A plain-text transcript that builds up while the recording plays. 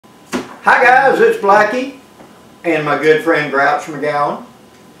Hi guys, it's Blackie and my good friend Grouch Mcgowin,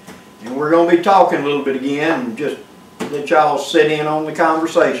 and we're going to be talking a little bit again and just let y'all sit in on the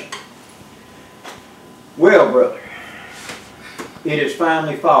conversation. Well, brother, it is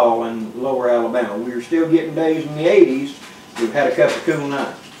finally fall in lower Alabama. We were still getting days in the 80s. We've had a couple of cool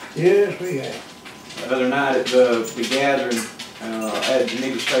nights. Yes, we have. The other night at the gathering at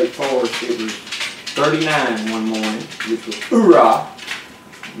Geneva State Forest, it was 39 one morning, which was hoorah.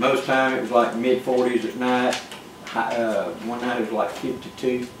 Most time it was like mid-40s at night. One night it was like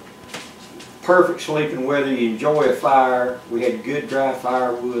 52. Perfect sleeping weather. You enjoy a fire. We had good dry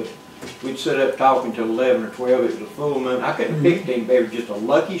firewood. We'd sit up talking till 11 or 12. It was a full moon. I couldn't pick anything, but it was just a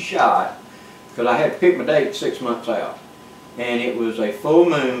lucky shot because I had to pick my date 6 months out. And it was a full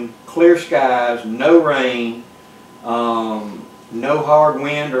moon, clear skies, no rain, no hard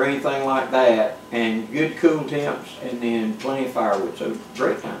wind or anything like that, and good cool temps, and then plenty of firewood. So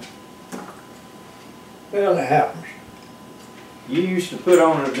great time. Well, it happens. You used to put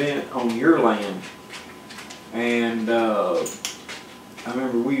on an event on your land, and I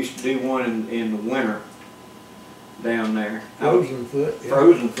remember we used to do one in the winter down there. Frozen Foot. Yeah.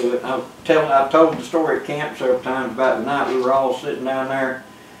 Frozen Foot. I've told the story at camp several times about the night we were all sitting down there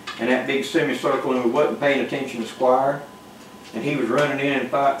in that big semicircle, and we wasn't paying attention to Squire. And he was running in and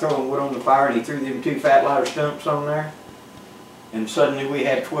throwing wood on the fire, and he threw them 2 fat ladder stumps on there. And suddenly we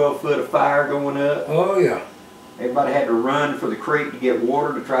had 12 foot of fire going up. Oh, yeah. Everybody had to run for the creek to get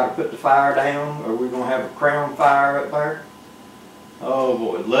water to try to put the fire down, or we're going to have a crown fire up there. Oh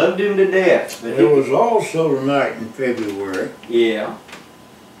boy, loved him to death. But There was also a night in February. Yeah.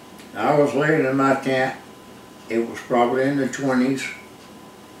 I was laying in my tent. It was probably in the 20s.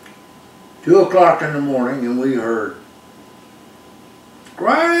 2 o'clock in the morning, and we heard,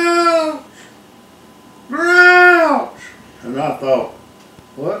 "Grouch! Grouch!" And I thought,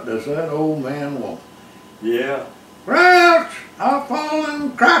 what does that old man want? Yeah. "Grouch! I've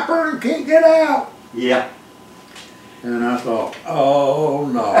fallen crapper and can't get out." Yeah. And I thought, oh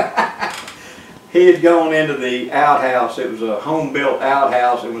no. He had gone into the outhouse. It was a home-built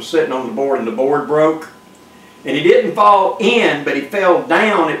outhouse. It was sitting on the board, and the board broke. And he didn't fall in, but he fell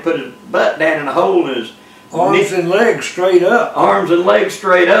down. It put his butt down in a hole in his Arms and legs straight up. Arms and legs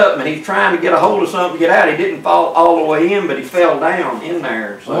straight up, and he's trying to get a hold of something to get out. He didn't fall all the way in, but he fell down in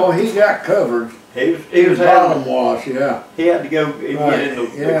there. So Oh, he got covered. he was His bottom wash, yeah. He had to go and get in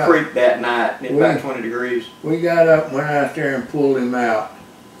the creek that night. It was about 20 degrees. We got up and went out there and pulled him out.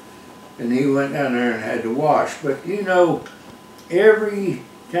 And he went down there and had to wash. But you know, every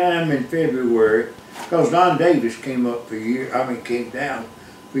time in February, because Don Davis came up for years, came down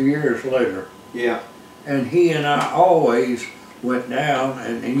for years later. Yeah. And he and I always went down,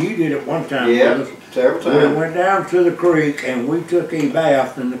 and you did it one time Yeah, with us. several times. We went down to the creek and we took a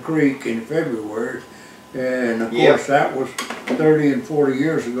bath in the creek in February. And of course that was 30 and 40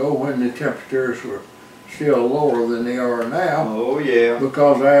 years ago when the temperatures were still lower than they are now. Oh yeah.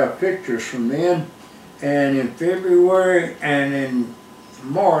 Because I have pictures from then. And in February and in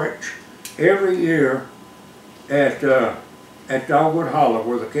March, every year at Dogwood Hollow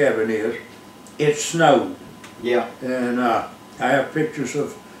where the cabin is, it snowed. Yeah. And I have pictures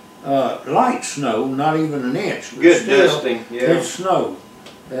of light snow, not even an inch. Good dusting, yeah. It snowed.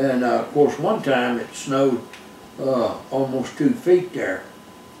 And of course one time it snowed almost 2 feet there.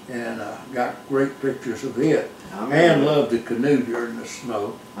 And got great pictures of it. And loved the canoe during the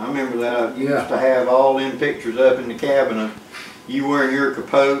snow. I remember that. I used to have all them pictures up in the cabin of you wearing your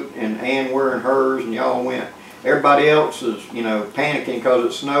capote and Ann wearing hers, and y'all went. Everybody else is, you know, panicking because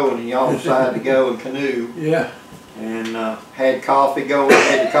it's snowing, and y'all decided to go and canoe. Yeah. And had coffee going,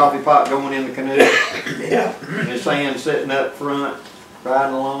 had the coffee pot going in the canoe. Yeah. And his hand sitting up front,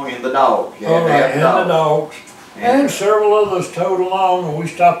 riding along, and the dogs. You All right, and the dogs. And And several of us towed along, and we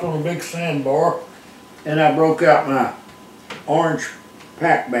stopped on a big sandbar, and I broke out my orange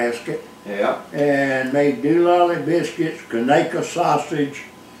pack basket. Yeah. And made doolally biscuits, Kanaka sausage,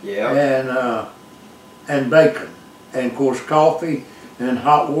 Yeah. and bacon, and of course coffee and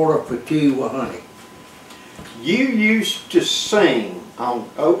hot water for tea with honey. You used to sing on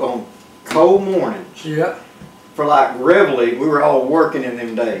cold mornings. Yeah. For like reveille. We were all working in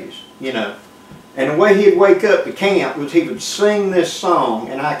them days, you know. And the way he'd wake up to camp was he would sing this song,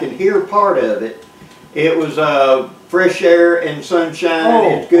 and I could hear part of it. It was fresh air and sunshine. Oh,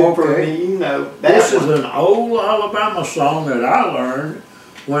 It's good for me, you know. This is an old Alabama song that I learned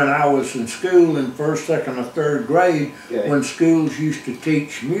when I was in school in 1st, 2nd, or 3rd grade, when schools used to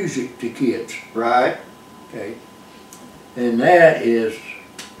teach music to kids. Right. Okay. And that is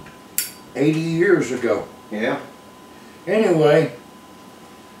 80 years ago. Yeah. Anyway,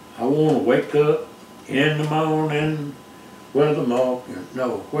 I want to wake up in the morning where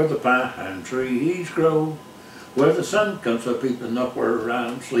the pine trees grow, where the sun comes up even up where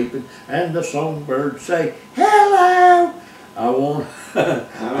I'm sleeping, and the songbirds say, hello.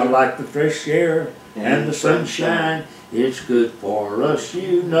 I like the fresh air and the sunshine. It's good for us,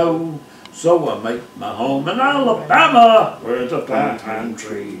 you know. So I make my home in Alabama, where the pine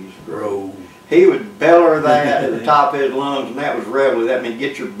trees grow. He would beller that at the top of his lungs, and that was reveille. That meant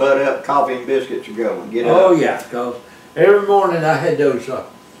get your butt up, coffee and biscuits are going. Get up. Oh yeah, because every morning I had those.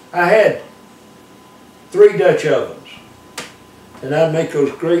 I had 3 Dutch ovens, and I'd make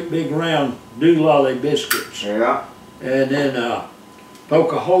those great big round doolally biscuits. Yeah. And then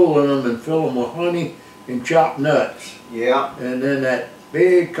poke a hole in them and fill them with honey and chopped nuts. Yeah. And then that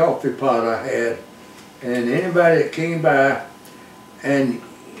big coffee pot I had, and anybody that came by, and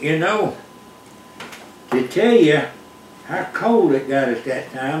you know, to tell you how cold it got at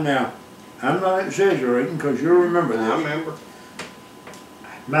that time. Now, I'm not exaggerating because you'll remember this. I remember.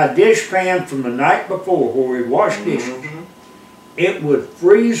 My dishpan from the night before, where we washed dishes, it would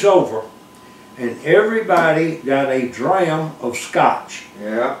freeze over, and everybody got a dram of scotch.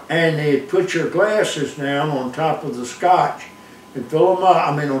 Yeah. And they'd put your glasses down on top of the scotch and fill them up,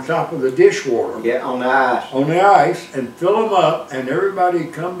 on top of the dishwater. Yeah, on the ice. On the ice, and fill them up, and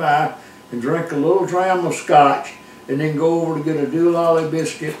everybody'd come by and drink a little dram of scotch, and then go over to get a doolally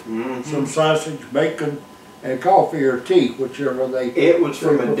biscuit, some sausage, bacon, and coffee or tea, whichever they It was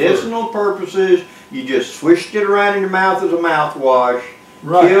for medicinal purposes. You just swished it around in your mouth as a mouthwash.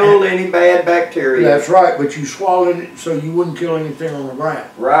 Right. Killed any bad bacteria. That's right, but you swallowed it so you wouldn't kill anything on the ground.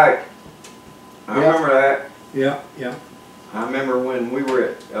 Right. I remember that. Yeah, yeah. I remember when we were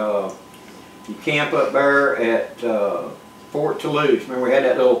at, you camp up there at Fort Toulouse. Remember we had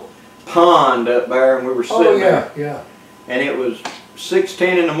that little pond up there and we were sitting there. Yeah. And it was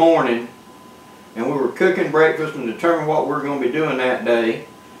 6:10 in the morning and we were cooking breakfast and determining what we were going to be doing that day.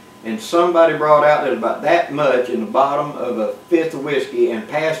 And somebody brought out that about that much in the bottom of a fifth of whiskey and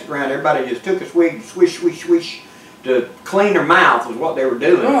passed it around. Everybody just took a swig and swish, swish, swish to clean their mouth was what they were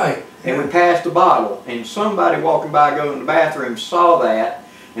doing. Right. And we passed the bottle. And somebody walking by going to the bathroom saw that.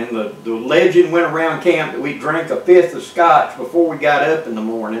 And the legend went around camp that we drank a fifth of scotch before we got up in the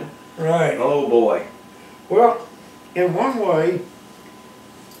morning. Right. Oh boy. Well, in one way,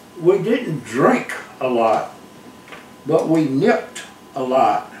 we didn't drink a lot, but we nipped a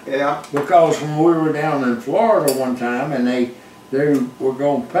lot. Yeah. Because when we were down in Florida one time and they were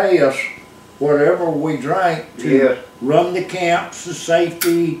going to pay us whatever we drank to run the camps, the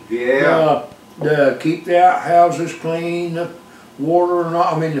safety, to keep the outhouses clean, the water and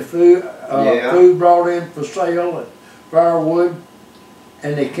all, the food, food brought in for sale and firewood.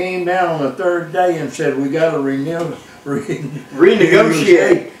 And they came down on the 3rd day and said, we got to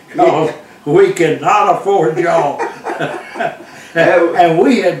renegotiate because we cannot afford y'all. And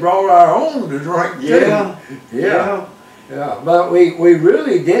we had brought our own to drink too. Yeah. But we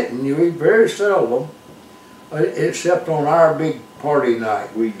really didn't. We very seldom, except on our big party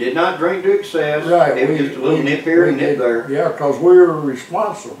night. We did not drink to excess. Right. It was just a little nip here and nip there. Yeah, because we were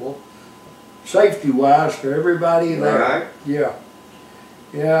responsible, safety-wise, for everybody there. Right. Yeah.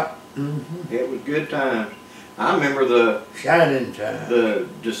 Yeah. It was good times. I remember the shining time. The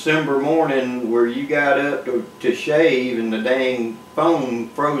December morning where you got up to shave and the dang foam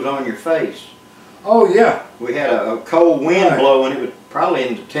froze on your face. Oh yeah. We had a cold wind blowing. It was probably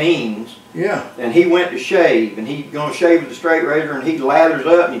in the teens. Yeah. And he went to shave and he's gonna shave with a straight razor and he lathers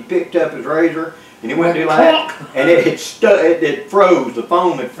up and he picked up his razor and he went to do like that and it froze. The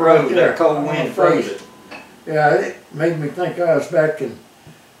foam had froze. That cold wind froze it. Yeah, it made me think I was back in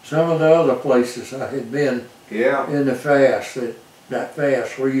some of the other places I had been. Yeah. In the fast, that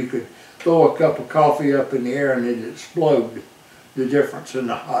fast where you could throw a cup of coffee up in the air and it'd explode. The difference in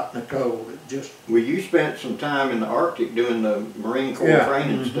the hot and the cold. It just. Well, you spent some time in the Arctic doing the Marine Corps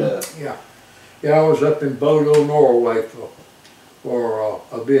training stuff. Yeah. Yeah, I was up in Bodo, Norway for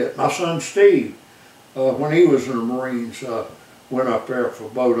a bit. My son Steve, when he was in the Marines, went up there for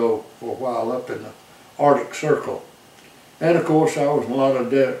Bodo for a while up in the Arctic Circle. And of course I was in a lot of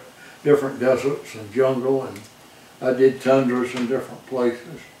different deserts and jungle, and I did tundras in different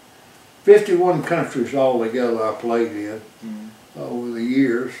places. 51 countries altogether I played in over the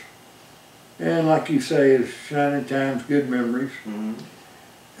years. And like you say, it's shining times, good memories.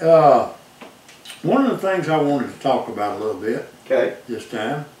 One of the things I wanted to talk about a little bit this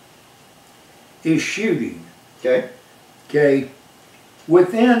time is shooting. Okay.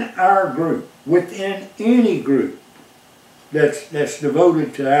 Within our group, within any group that's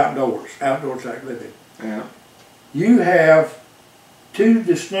devoted to outdoors activity. Yeah. You have two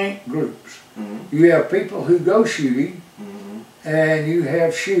distinct groups. You have people who go shooting, and you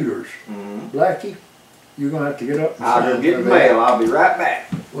have shooters. Blackie, you're going to have to get up and I'll go get the mail. I'll be right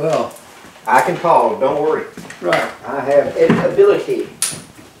back. Well, I can call, don't worry. right. I have ability.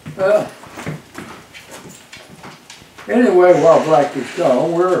 Well, anyway, while Blackie's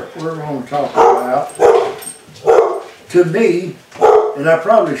gone, we're going to talk about, to me, and I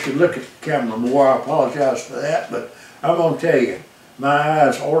probably should look at the camera more, I apologize for that, but I'm going to tell you, my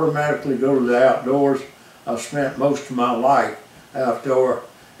eyes automatically go to the outdoors. I've spent most of my life outdoor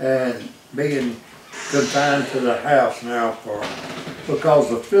and being confined to the house now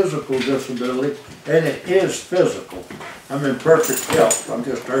because of physical disability, and it is physical. I'm in perfect health, I'm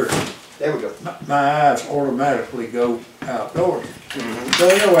just hurting. There we go. My eyes automatically go outdoors. So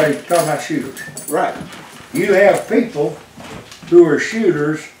anyway, talking about shooters. Right. You have people who are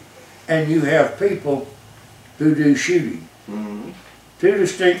shooters, and you have people who do shooting. Two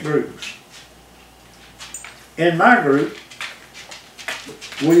distinct groups. In my group,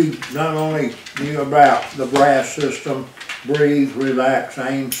 we not only knew about the brass system, breathe, relax,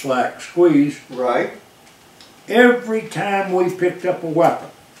 aim, slack, squeeze. Right. Every time we picked up a weapon,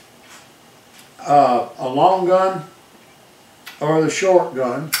 a long gun or the short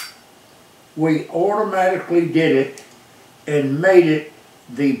gun, we automatically did it and made it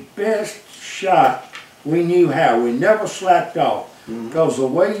the best shot we knew how. We never slacked off, because the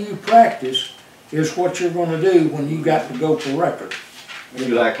way you practice is what you're going to do when you got to go for record.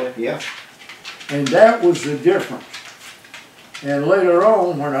 Exactly, yeah. And that was the difference. And later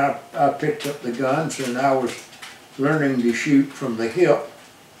on, when I picked up the guns and I was learning to shoot from the hip,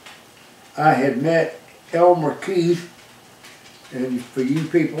 I had met Elmer Keith. And for you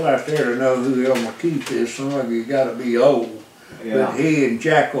people out there to know who Elmer Keith is, some of you got to be old. Yeah. But he and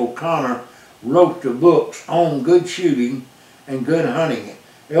Jack O'Connor wrote the books on good shooting and good hunting.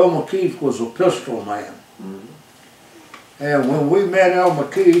 Elmer Keith was a pistol man. And when we met Elmer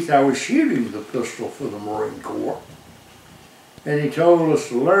Keith, I was shooting the pistol for the Marine Corps. And he told us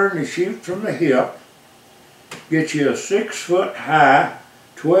to learn to shoot from the hip, get you a 6-foot high,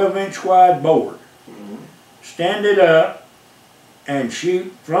 12-inch wide board. Stand it up and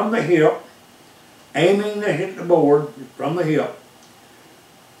shoot from the hip, aiming to hit the board from the hip.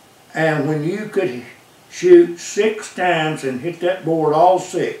 And when you could shoot 6 times and hit that board all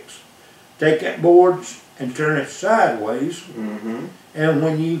 6, take that board and turn it sideways. And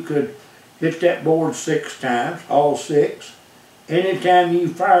when you could hit that board 6 times, all 6, anytime you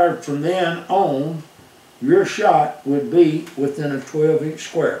fired from then on, your shot would be within a 12-inch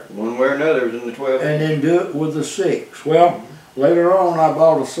square. One way or another it was in the 12. And then do it with the 6. Well, later on I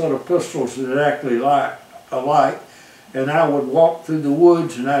bought a set of pistols that actually alike, and I would walk through the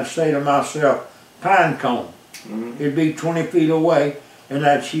woods and I'd say to myself, pine cone. It'd be 20 feet away, and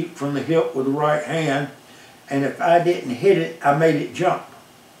I'd shoot from the hip with the right hand, and if I didn't hit it, I made it jump.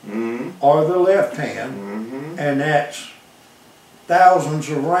 Or the left hand, and that's thousands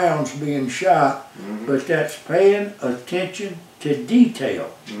of rounds being shot, but that's paying attention to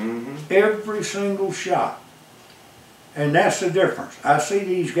detail. Every single shot. And that's the difference. I see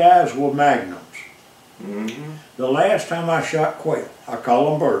these guys with magnums. The last time I shot quail, I call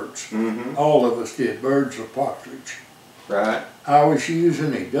them birds. All of us did, birds or partridge. Right. I was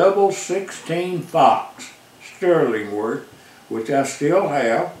using a double 16 Fox Sterling work, which I still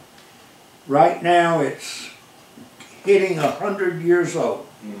have. Right now it's hitting 100 years old.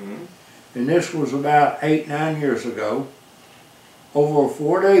 And this was about 8-9 years ago. Over a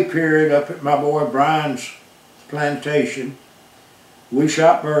 4-day period up at my boy Brian's plantation, we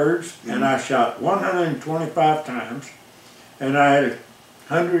shot birds, and I shot 125 times, and I had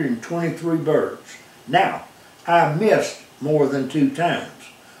 123 birds. Now, I missed more than 2 times,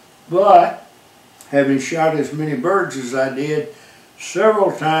 but having shot as many birds as I did,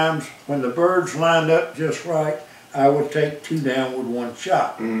 several times when the birds lined up just right, I would take 2 down with 1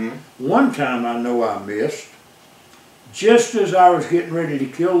 shot. One time I know I missed. Just as I was getting ready to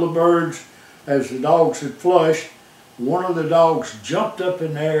kill the birds, as the dogs had flushed, one of the dogs jumped up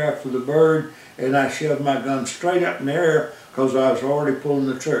in the air after the bird, and I shoved my gun straight up in the air because I was already pulling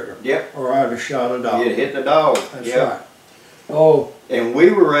the trigger. Yep. Or I'd have shot a dog. You'd hit the dog. That's right. Oh. And we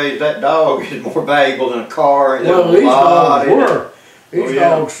were raised, that dog is more valuable than a car. And Well, these dogs were. Oh, These yeah.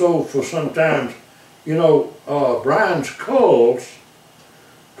 dogs sold for sometimes, you know, Brian's culls,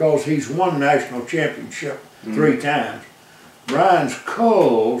 because he's won national championship 3 times. Brian's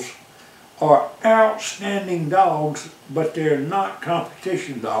culls are outstanding dogs, but they're not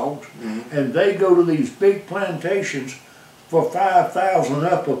competition dogs, and they go to these big plantations for $5,000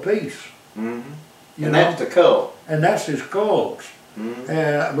 up a piece. And that's the cull. And that's his culls.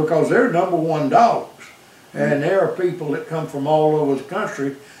 because they're #1 dogs. And there are people that come from all over the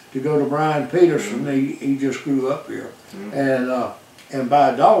country to go to Brian Peterson. He just grew up here, and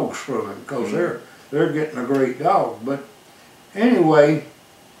buy dogs from him because they're getting a great dog. But anyway,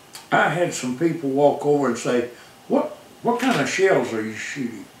 I had some people walk over and say, what kind of shells are you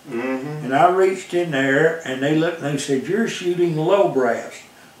shooting? And I reached in there and they looked and they said, you're shooting low brass,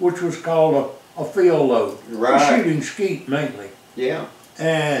 which was called a field load. Right. We're shooting skeet mainly. Yeah.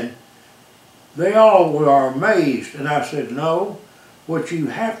 And they all were amazed. And I said, no, what you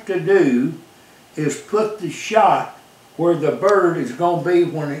have to do is put the shot where the bird is going to be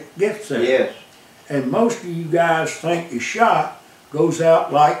when it gets there. Yes. And most of you guys think the shot goes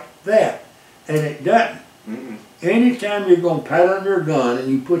out like that, and it doesn't. Anytime you're going to pattern your gun and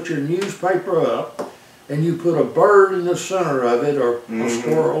you put your newspaper up and you put a bird in the center of it, or a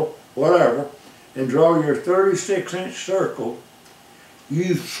squirrel, whatever, and draw your 36-inch circle,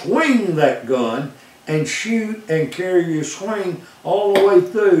 you swing that gun and shoot and carry your swing all the way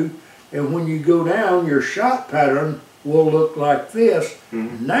through, and when you go down, your shot pattern will look like this.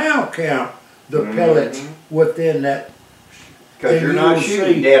 Now count the pellets within that. Because you're not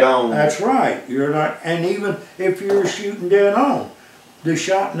shooting dead on. That's right. You're not, and even if you're shooting dead on, the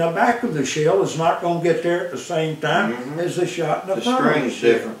shot in the back of the shell is not going to get there at the same time as the shot in the front. The string's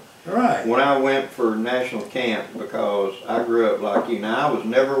different. Right. When I went for national camp, because I grew up like you, now I was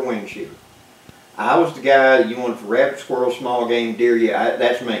never a wing shooter. I was the guy that you wanted for rabbit, squirrel, small game, deer,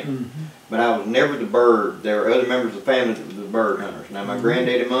 that's me. But I was never the bird. There were other members of the family that were the bird hunters. Now my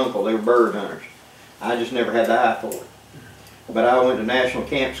granddaddy and my uncle, they were bird hunters. I just never had the eye for it. But I went to national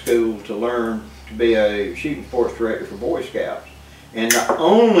camp school to learn to be a shooting sports director for Boy Scouts. And the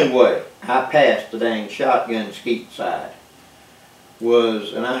only way I passed the dang shotgun skeet side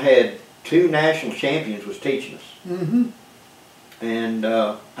was, and I had 2 national champions was teaching us. And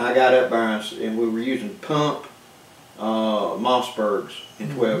I got up there and we were using pump Mossbergs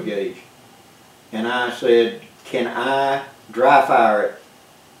in 12 gauge. And I said, can I dry fire it?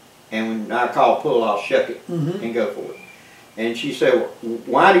 And when I call pull, I'll shuck it and go for it. And she said, well,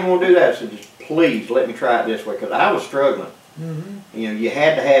 why do you want to do that? I said, just please let me try it this way, because I was struggling. You know, you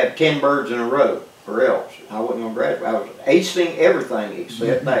had to have 10 birds in a row, or else I wasn't going to graduate. I was acing everything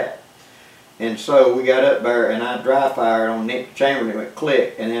except that. And so we got up there, and I dry fired on the chamber, and it went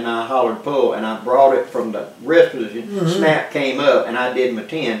click, and then I hollered pull, and I brought it from the wrist position. Snap came up, and I did my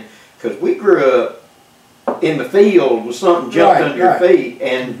 10, because we grew up in the field with something jumped under your feet,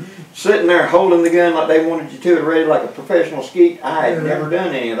 and sitting there holding the gun like they wanted you to, ready like a professional skeet. I had never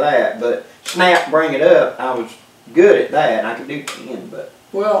done any of that, but snap, bring it up. I was good at that, and I could do 10. But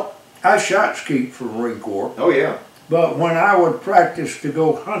well, I shot skeet for Marine Corps. Oh yeah. But when I would practice to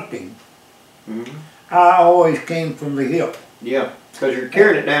go hunting, I always came from the hip. Yeah, because you're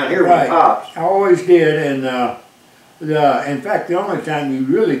carrying it down here when it pops. I always did, and in fact, the only time you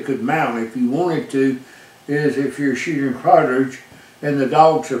really could mount if you wanted to is if you're shooting cartridge and the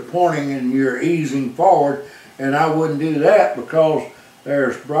dogs are pointing and you're easing forward, and I wouldn't do that because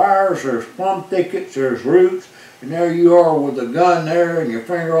there's briars, there's plum thickets, there's roots, and there you are with the gun there and your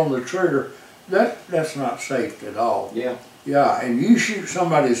finger on the trigger. That's not safe at all. Yeah. Yeah, and you shoot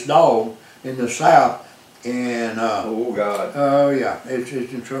somebody's dog in the South, and oh God. Oh yeah, it's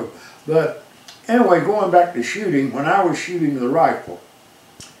in trouble. But anyway, going back to shooting, when I was shooting the rifle,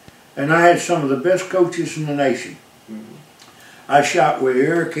 and I had some of the best coaches in the nation. I shot with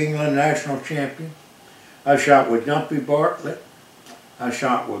Eric England, national champion. I shot with Dumpy Bartlett. I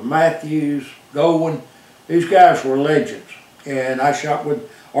shot with Matthews, Mcgowin. These guys were legends. And I shot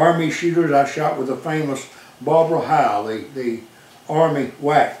with Army shooters. I shot with the famous Barbara Howe, the Army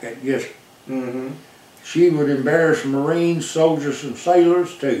whack that just, she would embarrass Marines, soldiers, and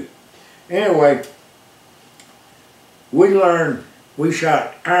sailors too. Anyway, we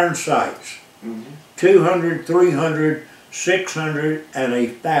shot iron sights, 200, 300, 600, and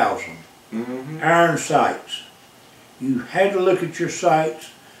 1,000 iron sights. You had to look at your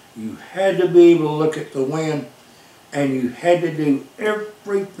sights, you had to be able to look at the wind, and you had to do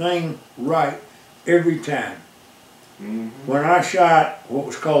everything right every time. When I shot what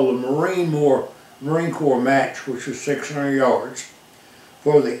was called the Marine Corps match, which was 600 yards,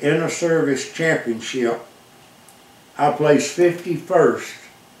 for the Inter-Service Championship, I placed 51st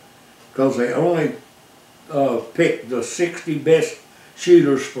because they only picked the 60 best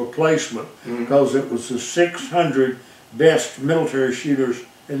shooters for placement because it was the 600 best military shooters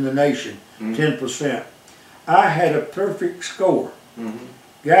in the nation, 10%. I had a perfect score.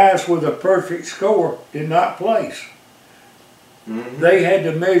 Guys with a perfect score did not place. They had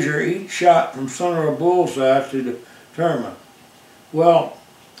to measure each shot from center of bullseye to determine. Well,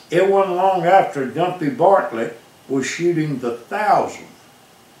 it wasn't long after Dumpy Bartlett was shooting the 1,000.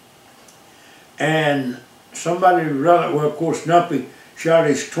 And somebody well, of course, Dumpy shot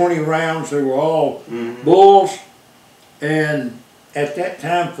his 20 rounds. They were all bulls. And at that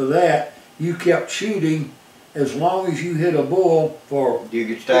time for that, you kept shooting as long as you hit a bull for... You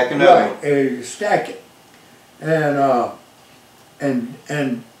could stack another one. You stack it. And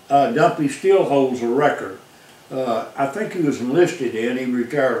Dumpy still holds a record. I think he was enlisted in, he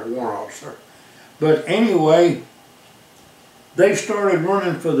retired a warrant officer. But anyway, they started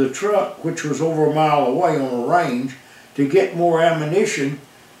running for the truck, which was over a mile away on the range, to get more ammunition,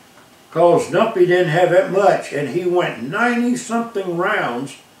 because Dumpy didn't have that much, and he went 90-something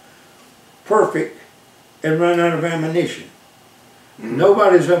rounds perfect and ran out of ammunition.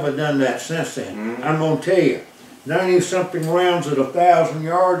 Nobody's ever done that since then. I'm going to tell you, 90-something rounds at 1,000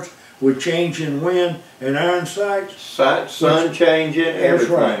 yards with changing wind and iron sights. Sun changing,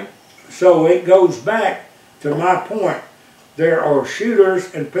 everything. Right. So it goes back to my point. There are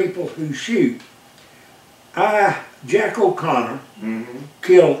shooters and people who shoot. Jack O'Connor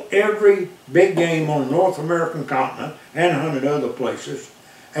killed every big game on the North American continent and hunted other places,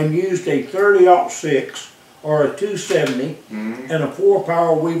 and used a 30-06 or a 270 and a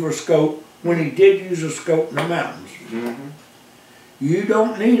 4-power Weaver scope when he did use a scope in the mountains. You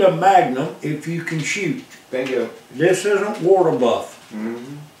don't need a Magnum if you can shoot. Bingo. This isn't water buff.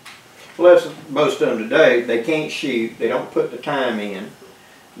 Well, that's most of them today. They can't shoot. They don't put the time in.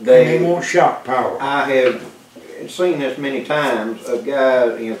 They want shock power. I have seen this many times of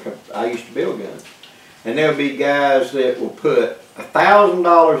guys, you know, I used to build guns, and there'll be guys that will put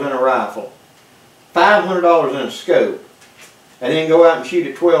 $1,000 in a rifle, $500 in a scope, and then go out and shoot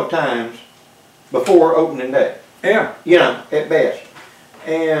it 12 times before opening day. Yeah. You know, at best.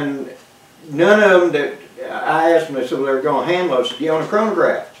 And none of them that, I asked them, they said, well, they were going hand load. I said, do you own a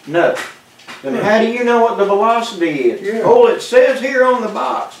chronograph? No. Then how do you know what the velocity is? Yeah. Oh, it says here on the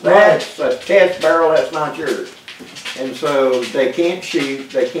box. That's a test barrel, that's not yours. And so they can't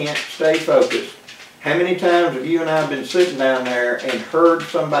shoot, they can't stay focused. How many times have you and I been sitting down there and heard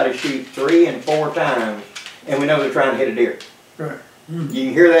somebody shoot 3 and 4 times, and we know they're trying to hit a deer? Right. You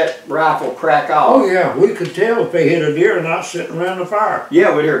can hear that rifle crack off. Oh yeah, we could tell if they hit a deer not sitting around the fire.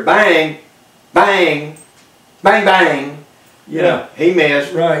 Yeah, we'd hear bang, bang, bang, bang. Yeah, he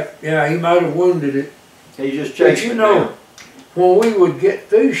missed. Right, yeah, he might have wounded it. He just chased it. But you it know, down. when we would get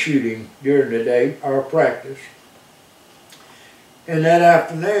through shooting during the day, our practice, and that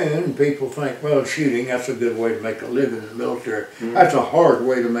afternoon, people think, well, shooting, that's a good way to make a living in the military. That's a hard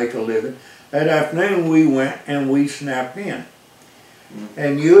way to make a living. That afternoon, we went and we snapped in.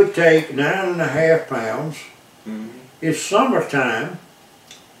 And you would take 9.5 pounds. It's summertime,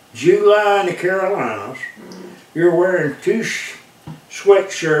 July in the Carolinas. You're wearing 2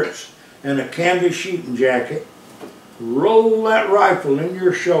 sweatshirts and a canvas shooting jacket. Roll that rifle in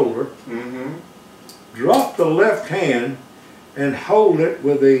your shoulder. Drop the left hand and hold it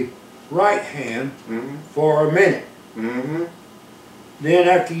with the right hand for a minute. Then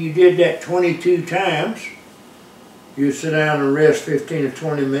after you did that 22 times, you sit down and rest 15 or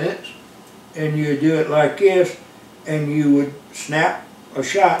 20 minutes, and you do it like this, and you would snap a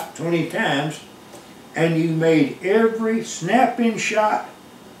shot 20 times, and you made every snap-in shot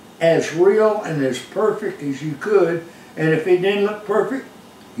as real and as perfect as you could, and if it didn't look perfect,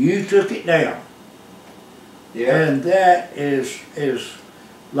 you took it down. Yeah. And that is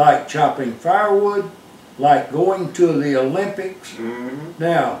like chopping firewood, like going to the Olympics.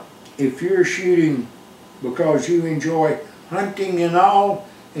 Now, if you're shooting because you enjoy hunting and all,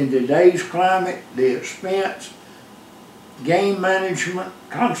 in today's climate, the expense, game management,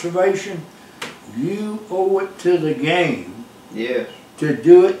 conservation, you owe it to the game to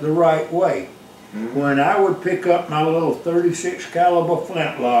do it the right way. When I would pick up my little 36 caliber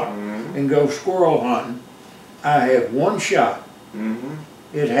flintlock and go squirrel hunting, I had one shot.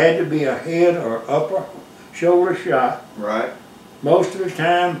 It had to be a head or upper shoulder shot. Right. Most of the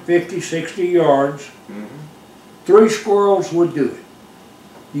time, 50, 60 yards. 3 squirrels would do it.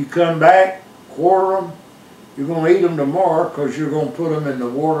 You come back, quarter them. You're going to eat them tomorrow because you're going to put them in the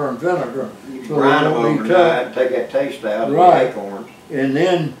water and vinegar. You grind them overnight, take that taste out of the acorns. And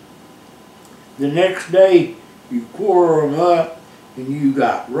then the next day, you quarter them up, and you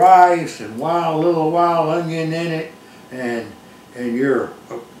got rice and little wild onion in it, and your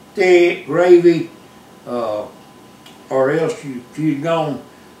thick gravy, or else if you'd gone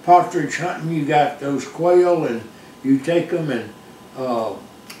partridge hunting, you got those quail, and you take them and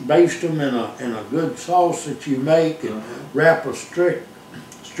baste them in a good sauce that you make, and wrap a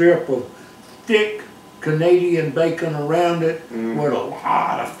strip of thick Canadian bacon around it with a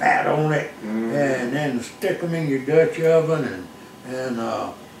lot of fat on it, and then stick them in your Dutch oven, and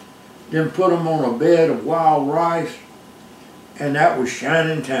then put them on a bed of wild rice, and that was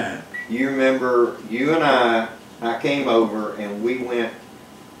shining time. You remember, you and I came over and we went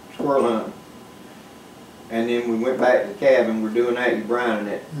squirrel hunting. And then we went back to the cabin, we're doing that, you brining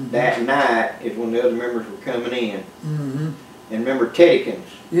it. That night is when the other members were coming in. And remember Teddykins?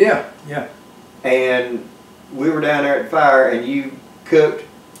 Yeah, yeah. And we were down there at the fire and you cooked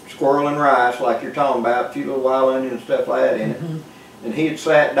squirrel and rice like you're talking about, a few little wild onions and stuff like that in it. And he had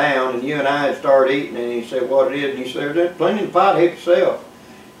sat down and you and I had started eating and he said what it is, and he said there's plenty in the pot, help yourself.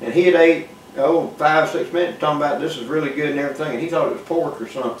 And he had ate, 5 or 6 minutes talking about this is really good and everything, and he thought it was pork or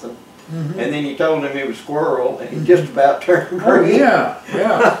something. And then you told him it was squirrel, and he just about turned green. Oh, yeah,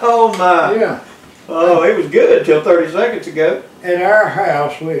 yeah. Oh, my. Yeah. Oh, it was good till 30 seconds ago. At our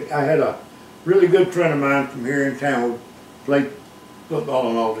house, I had a really good friend of mine from here in town. We played football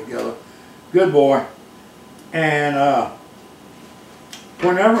and all together. Good boy. And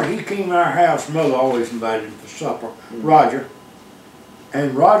whenever he came to our house, Mother always invited him for supper. Roger.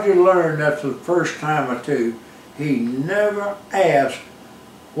 And Roger learned after the first time or two, he never asked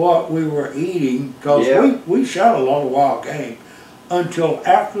what we were eating, because we shot a lot of wild game until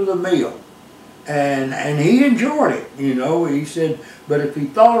after the meal, and he enjoyed it, you know. He said, but if he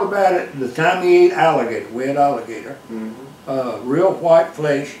thought about it, the time he ate alligator, we had alligator, real white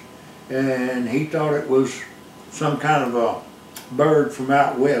flesh, and he thought it was some kind of a bird from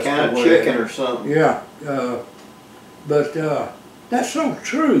out west, kind of chicken or something. Yeah, but that's so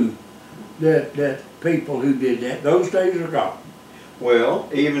true that people who did that, those days are gone. Well,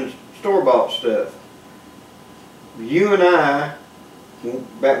 even store-bought stuff. You and I,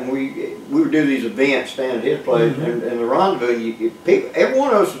 back when we would do these events down at his place, and the rendezvous, every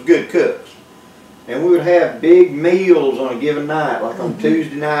one of us was good cooks. And we would have big meals on a given night, like on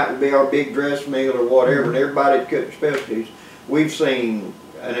Tuesday night would be our big dress meal or whatever, and everybody would cook their specialties. We've seen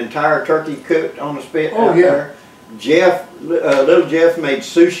an entire turkey cooked on the spit out there. Little Jeff made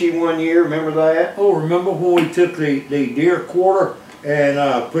sushi one year, remember that? Oh, remember when we took the deer quarter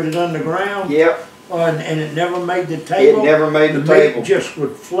and put it underground? Yep. And it never made the table? It never made the table. Meat just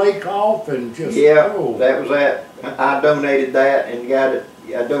would flake off and just, that was that. I donated that and got it,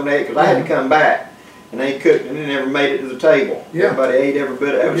 I donated because I had to come back. And they cooked and it never made it to the table. Everybody ate every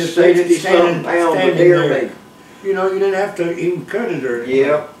bit of it. It was 60-something pounds of deer meat. You know, you didn't have to even cut it or anything.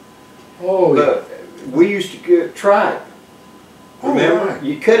 Yep. Oh, but we used to cook tripe. Remember? Right.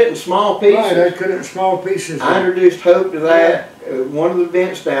 You cut it in small pieces. Right, I cut it in small pieces. I introduced Hope to that one of the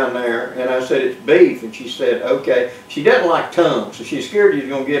events down there, and I said, it's beef. And she said, okay. She doesn't like tongue, so she's scared you was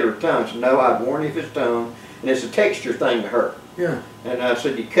going to get her tongue. So no, I'd warn you if it's tongue. And it's a texture thing to her. Yeah. And I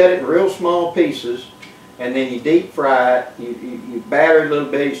said, you cut it in real small pieces, and then you deep fry it. You batter it a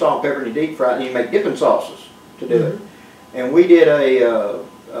little bit, you salt and pepper, and you deep fry it, and you make dipping sauces to do it. And we did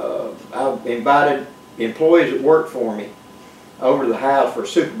I invited employees that worked for me over to the house for a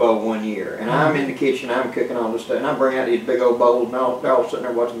Super Bowl one year, and I'm in the kitchen, I'm cooking all this stuff, and I bring out these big old bowls, and they're all sitting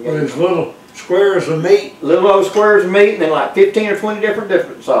there watching the game. These little squares of meat. Little old squares of meat, and then like 15 or 20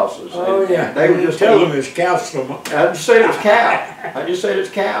 different sauces. Oh, and yeah. they were just tell them it's cow stomach. I just said it was cow. I just said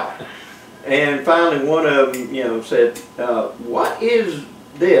it's cow. And finally one of them, said, what is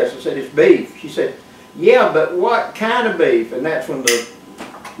this? I said, it's beef. She said, yeah, but what kind of beef? And that's when the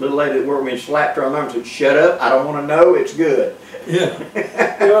little lady that worked with me slapped her on the arm and said, shut up, I don't want to know, it's good. Yeah.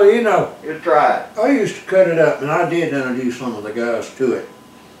 Well, you know, just try it. I used to cut it up, and I did introduce some of the guys to it.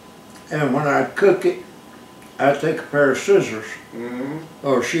 And when I'd cook it, I'd take a pair of scissors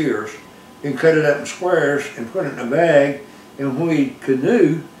or shears and cut it up in squares and put it in a bag. And when we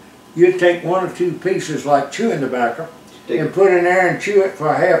canoe, you'd take 1 or 2 pieces like chewing tobacco and put it in there and chew it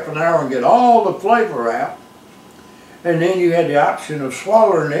for half an hour and get all the flavor out. And then you had the option of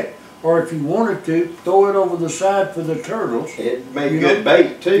swallowing it, or if you wanted to, throw it over the side for the turtles. It made good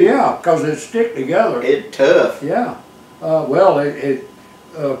bait too. Yeah, because it stick together. It's tough. Yeah. Well,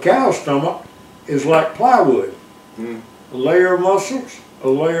 cow stomach is like plywood. A layer of muscles, a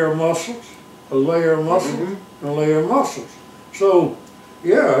layer of muscles, a layer of muscles, a layer of muscles. So,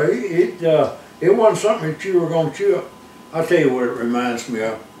 yeah, it wasn't something that you were going to chew up. I'll tell you what it reminds me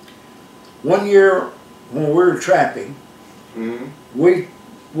of. One year when we were trapping, we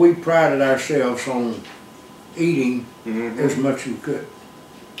prided ourselves on eating as much as we could.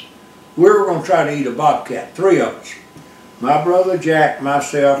 We were going to try to eat a bobcat, 3 of us. My brother Jack,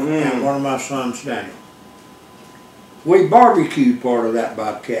 myself, and one of my sons, Daniel. We barbecued part of that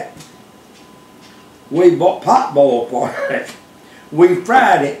bobcat. We pot boiled part of it. We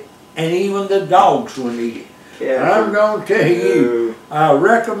fried it and even the dogs wouldn't eat it. Yeah, And I'm going to tell you, I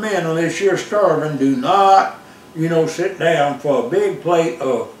recommend, unless you're starving, do not, you know, sit down for a big plate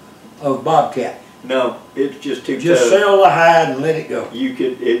of bobcat. no, it's just too Just tough. sell the hide and let it go. You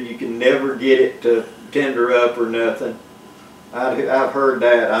can never get it to tender up or nothing. I've heard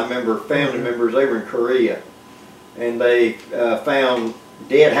that. I remember family members, they were in Korea, and they found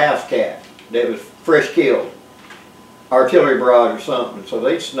dead house cat that was fresh killed, artillery barrage or something. So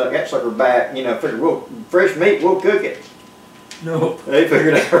they snuck that sucker back. You know, figured fresh meat, we'll cook it. No. They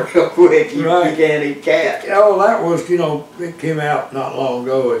figured out real quick you Right. can't eat cat. Oh, that was, you know, it came out not long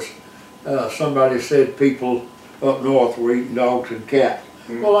ago as somebody said people up north were eating dogs and cats.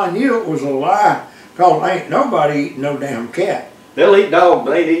 Well, I knew it was a lie, because ain't nobody eating no damn cat. They'll eat dog,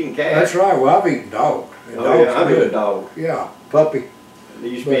 but they ain't eating cat. That's right. Well, I've eaten dog. And Oh dog's yeah, I've good. eaten dog. Yeah, puppy. There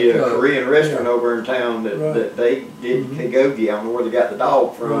used to be a Korean restaurant yeah. over in town that, Right. that they did Kagogi. I don't know where they got the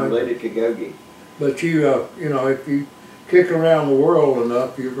dog from, Right. but they did Kagogi. But you know, if you kick around the world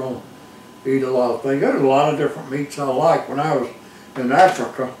enough, you're going to eat a lot of things. There's a lot of different meats I like. When I was in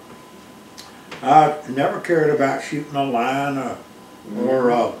Africa, I never cared about shooting a lion or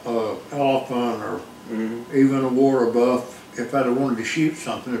a elephant or even a water buff. If I'd have wanted to shoot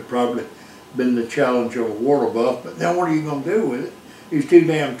something, it'd probably been the challenge of a water buff. But then what are you going to do with it? It's too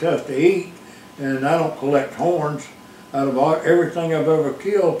damn tough to eat, and I don't collect horns. Out of everything I've ever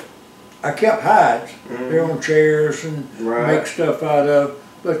killed, I kept hides. They're on chairs and make stuff out of.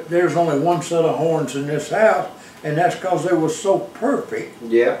 But there's only one set of horns in this house, and that's because they were so perfect.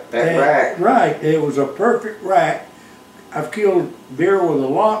 Yeah, that rack. Right, it was a perfect rack. I've killed deer with a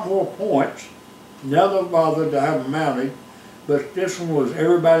lot more points. Never bothered to have them mounted, but this one was,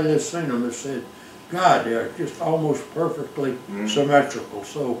 everybody that's seen them has said, God, they're just almost perfectly symmetrical.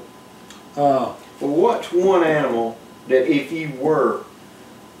 So, well, what's one animal that if you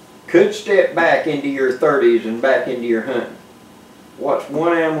could step back into your 30s and back into your hunting, what's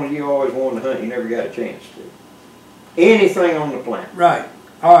one animal you always wanted to hunt you never got a chance to? Anything on the planet. right.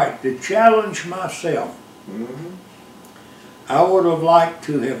 All right, to challenge myself, I would have liked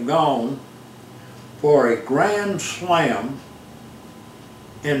to have gone for a grand slam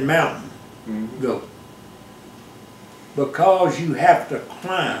in mountain goat. Because you have to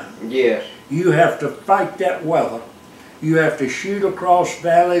climb. Yes. You have to fight that weather. You have to shoot across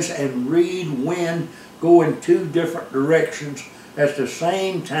valleys and read wind, go in two different directions at the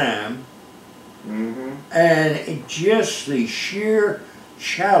same time. And just the sheer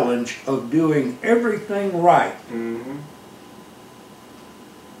challenge of doing everything right.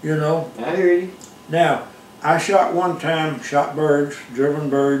 You know? I hear you. Now, I shot one time, shot birds, driven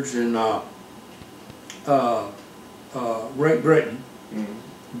birds in Great Britain.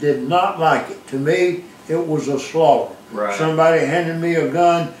 Did not like it. To me, it was a slaughter. Right. Somebody handed me a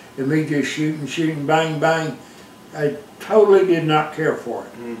gun and me just shooting, bang, bang. I totally did not care for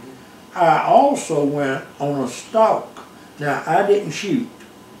it. I also went on a stalk. Now, I didn't shoot,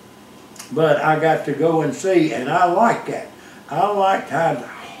 but I got to go and see, and I liked that. I liked how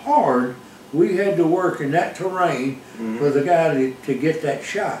hard we had to work in that terrain for the guy to get that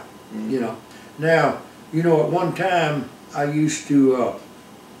shot, you know. Now, you know, at one time, I used to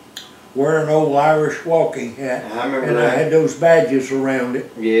wear an old Irish walking hat, I remember and that. I had those badges around it,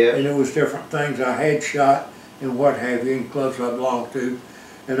 Yeah. and it was different things I had shot and what have you, in clubs I belonged to.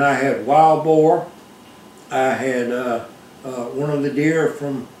 And I had wild boar, I had one of the deer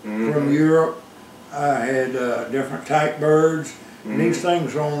from Europe, I had different type birds, and these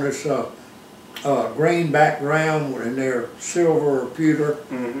things are on this green background, and they're silver or pewter.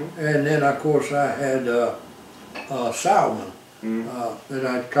 And then, of course, I had salmon that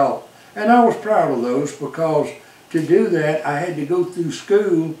I'd caught. And I was proud of those, because to do that, I had to go through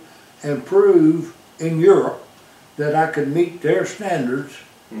school and prove in Europe that I could meet their standards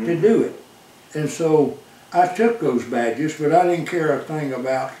to do it. And so I took those badges, but I didn't care a thing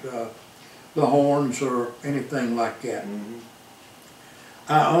about the horns or anything like that.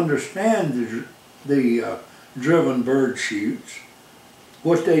 I understand the driven bird shoots.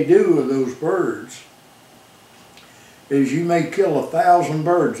 What they do with those birds is you may kill 1,000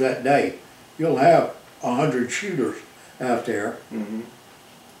 birds that day. You'll have 100 shooters out there.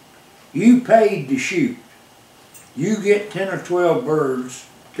 You paid to shoot. You get 10 or 12 birds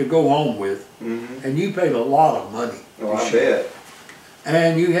to go home with, and you paid a lot of money. Oh, I bet.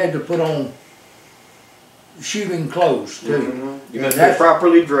 And you had to put on shooting clothes too. You must be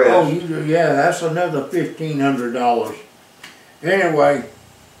properly dressed. Oh, yeah, that's another $1,500. Anyway,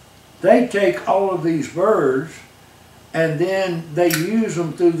 they take all of these birds and then they use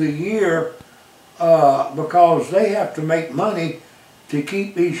them through the year because they have to make money to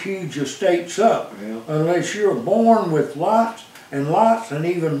keep these huge estates up. Yeah. Unless you're born with lots and lots and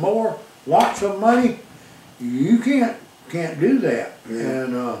even more, lots of money, you can't do that. Yeah.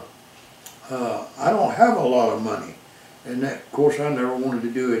 And I don't have a lot of money, and that, of course, I never wanted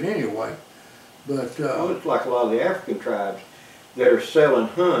to do it anyway. But well, it's like a lot of the African tribes that are selling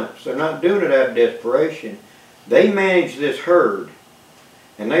hunts. They're not doing it out of desperation. They manage this herd,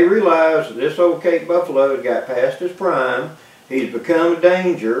 and they realize that this old Cape Buffalo has got past his prime. He's become a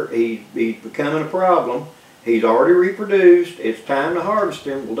danger. He's becoming a problem. He's already reproduced. It's time to harvest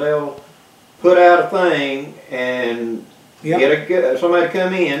him. Well, they'll put out a thing and get somebody to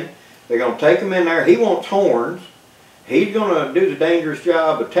come in. They're going to take him in there. He wants horns. He's going to do the dangerous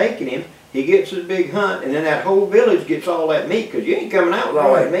job of taking him. He gets his big hunt, and then that whole village gets all that meat, because you ain't coming out with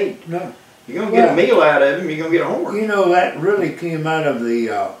all that meat. No. You're going to get a meal out of him, you're going to get a horn. You know, that really came out of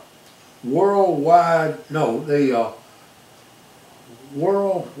the World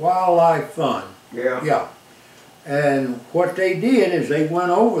Wildlife Fund. Yeah. Yeah. And what they did is they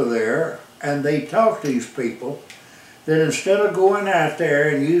went over there and they talked to these people that instead of going out there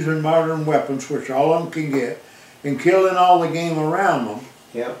and using modern weapons, which all of them can get, and killing all the game around them,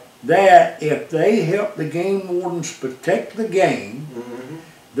 Yeah. that if they help the game wardens protect the game,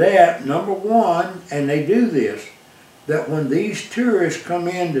 that, number one, and they do this, that when these tourists come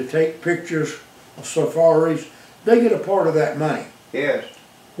in to take pictures of safaris, they get a part of that money. Yes.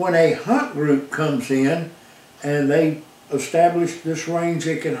 When a hunt group comes in and they establish this range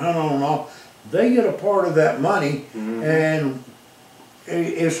they can hunt on and all, they get a part of that money, and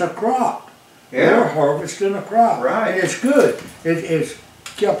it's a crop. Yeah. They're harvesting a crop. Right. And it's good. It's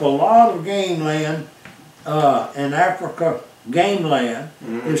kept a lot of game land in Africa. Game land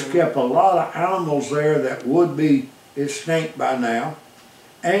has kept a lot of animals there that would be extinct by now,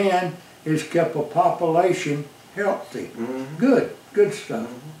 and it's kept a population healthy. Good stuff.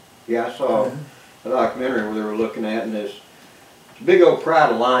 Yeah, I saw a documentary where they were looking at in this big old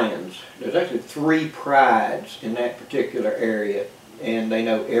pride of lions. There's actually 3 prides in that particular area, and they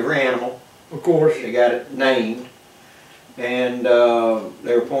know every animal. Of course. They got it named, and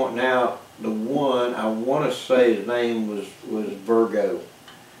they were pointing out the one, I want to say his name was Virgo,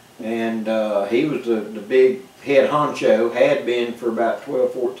 and he was the big head honcho, had been for about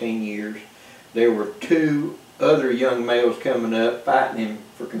 12, 14 years. There were 2 other young males coming up fighting him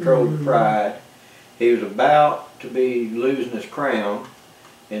for control of the pride. He was about to be losing his crown,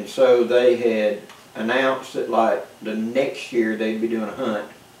 and so they had announced that like the next year they'd be doing a hunt.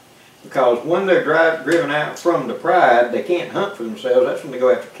 Because when they're driven out from the pride, they can't hunt for themselves. That's when they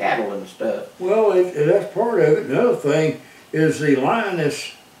go after cattle and stuff. Well, that's part of it. Another thing is the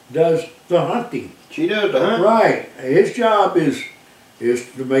lioness does the hunting. She does the hunt. Right. His job is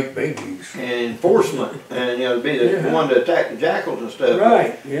to make babies. And enforcement. And, you know, to be the one to attack the jackals and stuff.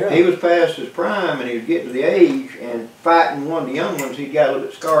 Right, yeah. He was past his prime, and he was getting to the age, and fighting one of the young ones, he got a little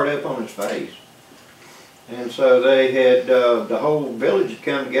bit scarred up on his face. And so they had, the whole village had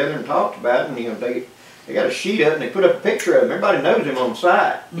come together and talked about it, and, you know, they got a sheet up and they put up a picture of him. Everybody knows him on the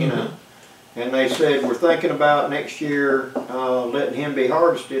site, you know. And they said, we're thinking about next year letting him be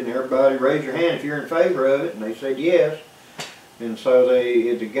harvested, and everybody raise your hand if you're in favor of it. And they said yes. And so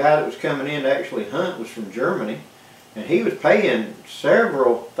the guy that was coming in to actually hunt was from Germany, and he was paying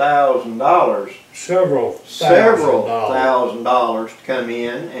several thousand dollars. Several thousand dollars to come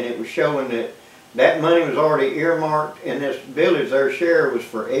in, and it was showing that that money was already earmarked in this village. Their share was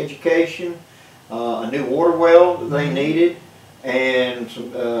for education, a new water well that they needed, and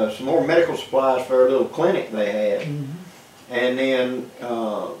some more medical supplies for a little clinic they had. And then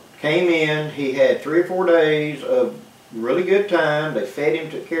came in, he had 3 or 4 days of really good time. They fed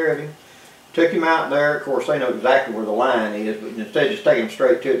him, took care of him, took him out there. Of course, they know exactly where the line is, but instead of just taking him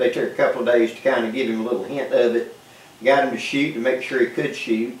straight to it, they took a couple of days to kind of give him a little hint of it, got him to shoot to make sure he could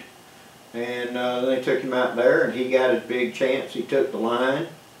shoot. And they took him out there, and he got his big chance. He took the line,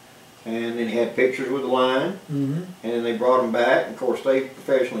 and then he had pictures with the line, and then they brought him back. And of course, they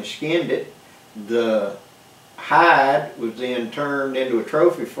professionally skinned it. The hide was then turned into a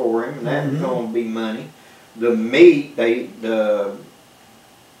trophy for him, and that was going to be money. The meat, the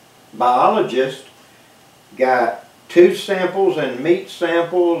biologist got 2 samples and meat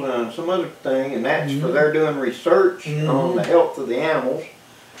samples and some other thing, and that's for they're doing research on the health of the animals.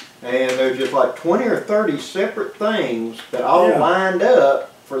 And there's just like 20 or 30 separate things that all lined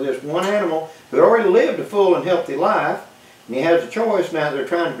up for this one animal who had already lived a full and healthy life. And he has a choice now. They're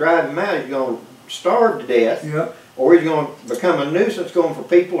trying to drive him out. He's going to starve to death, or he's going to become a nuisance going for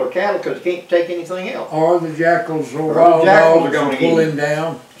people or cattle because he can't take anything else. Or the jackals or wild dogs are going to pull him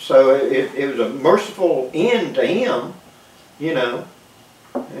down. So it was a merciful end to him, you know.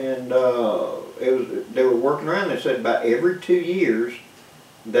 And they were working around. They said about every 2 years,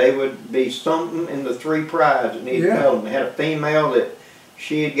 they would be something in the 3 prides that needed pelting. They had a female that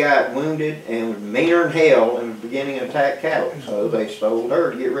she had got wounded and was meaner than hell and was beginning to attack cattle. So they sold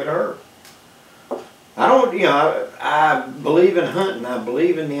her to get rid of her. I don't, I believe in hunting. I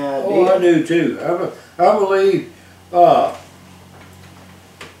believe in the idea. Oh, I do too. I believe,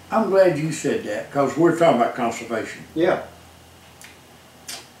 I'm glad you said that, because we're talking about conservation. Yeah.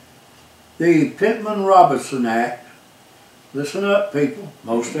 The Pittman-Robertson Act, listen up people,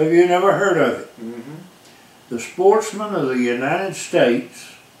 most of you never heard of it. Mm-hmm. The sportsmen of the United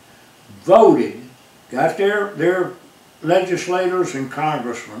States voted, got their legislators and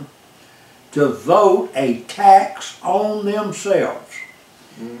congressmen to vote a tax on themselves.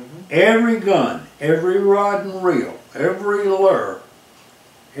 Mm-hmm. Every gun, every rod and reel, every lure,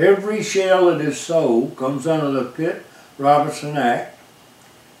 every shell that is sold comes under the Pitt-Robertson Act,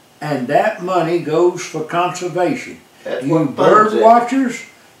 and that money goes for conservation. That's You what bird funds it. watchers,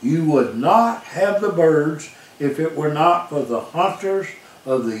 you would not have the birds if it were not for the hunters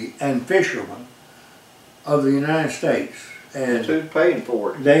and fishermen of the United States. And That's who's paying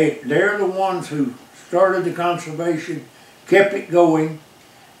for it. they're the ones who started the conservation, kept it going,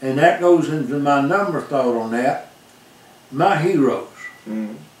 and that goes into my number thought on that. My heroes.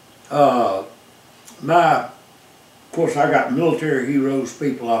 Mm-hmm. Of course, I got military heroes,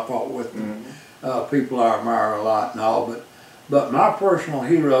 people I fought with, people I admire a lot and all, but my personal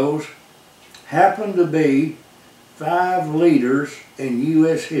heroes happen to be 5 leaders in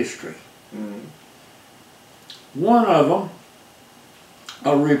U.S. history. Mm-hmm. One of them,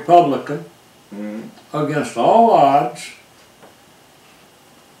 a Republican, against all odds,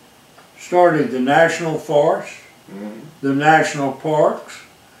 started the National Forest, the National Parks,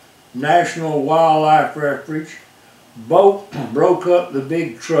 National Wildlife Refuge, broke up the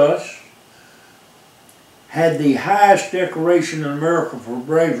big trust, had the highest decoration in America for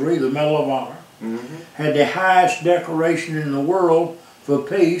bravery, the Medal of Honor, had the highest decoration in the world for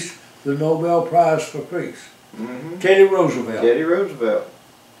peace, the Nobel Prize for Peace. Teddy Roosevelt. Teddy Roosevelt.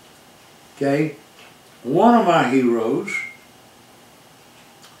 Okay, one of my heroes,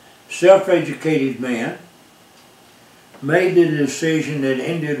 self-educated man, made the decision that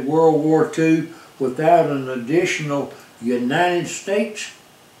ended World War II without an additional United States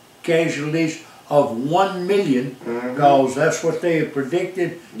casualties of 1 million, because that's what they had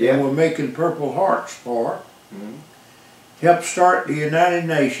predicted and were making Purple Hearts for. Helped start the United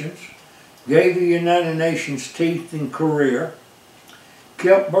Nations, gave the United Nations teeth and career,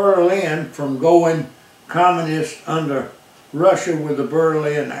 kept Berlin from going communist under Russia with the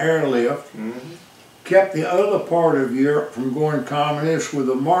Berlin airlift, kept the other part of Europe from going communist with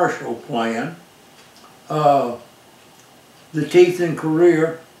the Marshall Plan, the teeth and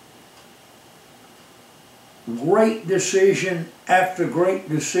career. Great decision after great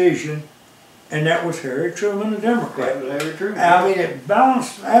decision, and that was Harry Truman, the Democrat. That was Harry Truman. I mean, it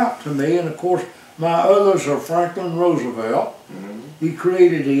balanced out to me, and of course, my others are Franklin Roosevelt. He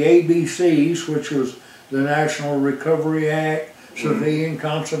created the ABCs, which was the National Recovery Act, Civilian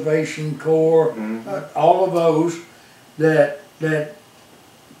Conservation Corps, all of those that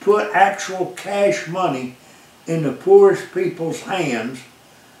put actual cash money in the poorest people's hands,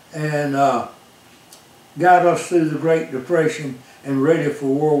 and got us through the Great Depression and ready for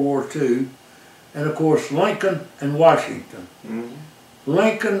World War II. And of course, Lincoln and Washington.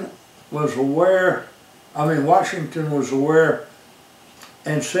 Lincoln was aware, Washington was aware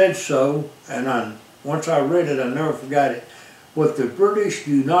and said so, and once I read it, I never forgot it. What the British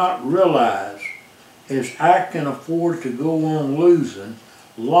do not realize is I can afford to go on losing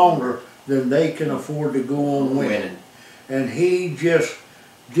longer than they can afford to go on winning. And he just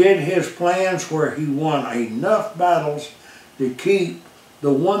did his plans where he won enough battles to keep the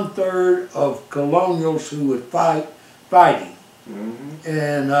 1/3 of colonials who would fighting.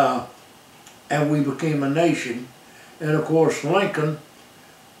 And we became a nation. And of course, Lincoln,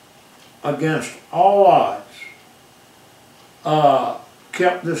 against all odds,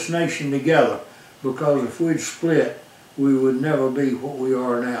 kept this nation together, because if we'd split, we would never be what we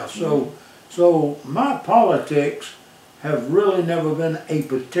are now. So my politics have really never been a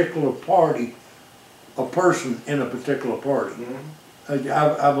particular party, a person in a particular party.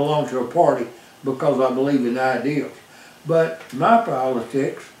 I belong to a party because I believe in ideals. But my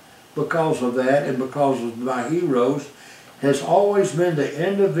politics, because of that and because of my heroes, has always been the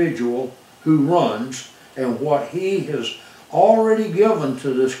individual who runs and what he has already given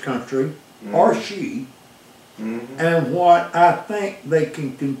to this country, or she, and what I think they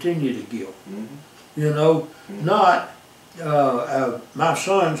can continue to give. You know, not my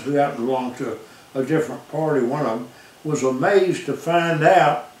sons, who happen to belong to a different party, one of them, was amazed to find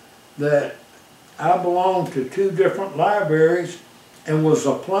out that I belonged to 2 different libraries and was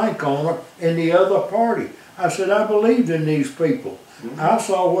a plank owner in the other party. I said, I believed in these people. I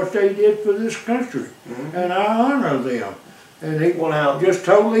saw what they did for this country, and I honor them. And he was just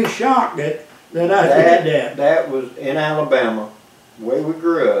totally shocked that I did that. That was in Alabama, the way we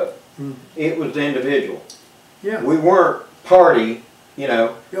grew up. It was the individual. Yeah. We weren't party, you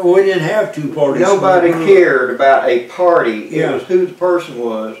know. Yeah, we didn't have 2 parties. Nobody cared about a party. It Yeah. was who the person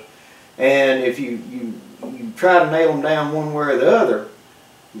was. And if you try to nail them down one way or the other,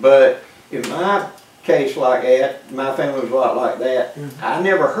 but in my case like that, my family was a lot like that. I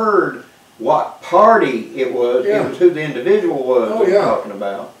never heard what party it was. Yeah. It was who the individual was we were talking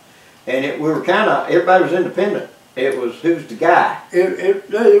about. And we were kind of, everybody was independent. It was who's the guy.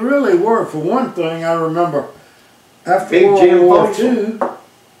 They really were. For one thing, I remember after Big World Jim War Folsom. II.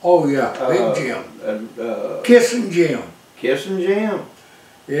 Oh yeah, Big Jim. Kissing Jim. Kissing Jim.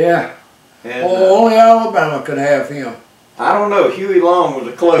 Yeah. And, only Alabama could have him. I don't know. Huey Long was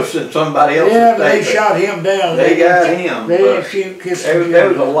a close in somebody else's Yeah, state. they shot him down. They got him. They didn't shoot Kissing Jim. There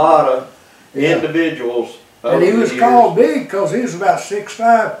was a lot of individuals. And he was called big because he was about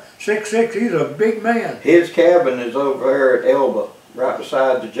 6'5", 6'6". He's a big man. His cabin is over there at Elba, right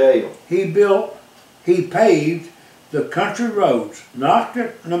beside the jail. He paved the country roads, not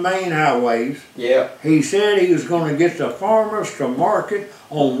the main highways. Yeah. He said he was going to get the farmers to market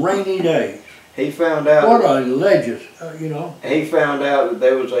on rainy days. He found out. What a legend, you know. He found out that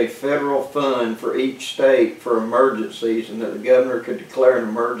there was a federal fund for each state for emergencies, and that the governor could declare an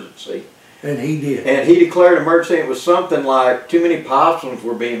emergency. And he did. And he declared an emergency. It was something like too many possums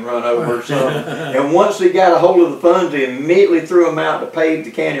were being run over or something. And once he got a hold of the funds, he immediately threw them out to pave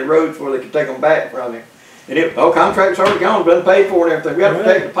the county roads where they could take them back from him. And contract's already gone, been paid for and everything. We got to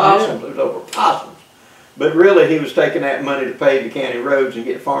protect the possums. It was over possums. But really, he was taking that money to pave the county roads and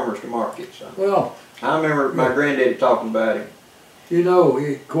get farmers to market. So. Well, I remember my granddaddy talking about him. You know,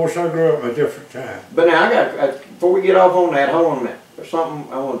 of course, I grew up in a different time. But now, before we get off on that, hold on a minute. There's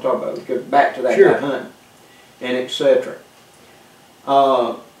something I want to talk about. Because back to that guy hunting and etc.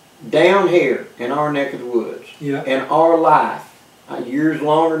 Down here in our neck of the woods, in our life, years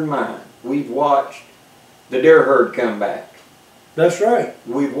longer than mine, we've watched the deer herd come back. That's right.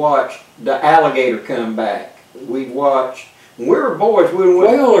 We've watched the alligator come back. We've watched, when we were boys,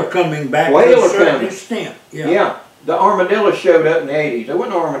 whale are coming back to a certain extent. Yeah. The armadillos showed up in the 80s. There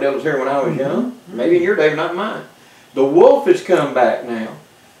wasn't armadillos here when I was young. Maybe in your day, but not mine. The wolf has come back now.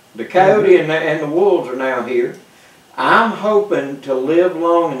 The coyote and the wolves are now here. I'm hoping to live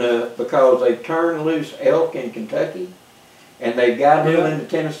long enough because they've turned loose elk in Kentucky and they've got to move into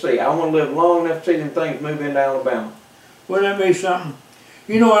Tennessee. I want to live long enough to see them things move into Alabama. Wouldn't that be something?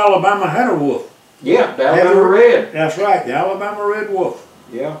 You know, Alabama had a wolf. Yeah, the Alabama red. That's right, the Alabama red wolf.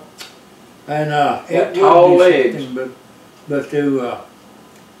 Yeah. And it tall legs. But to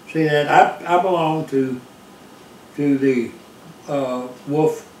see that, I belong to the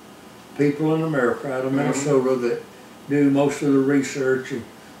wolf people in America out of Minnesota that do most of the research and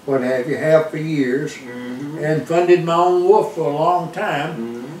what have you, have for years, and funded my own wolf for a long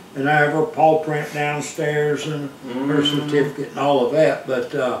time. And I have her paw print downstairs and her certificate and all of that.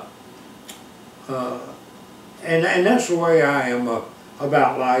 But and that's the way I am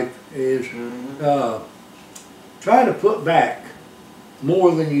about life is try to put back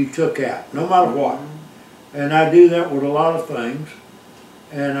more than you took out, no matter what. And I do that with a lot of things.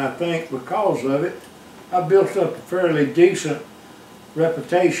 And I think because of it, I built up a fairly decent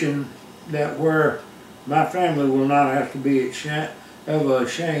reputation that where my family will not have to be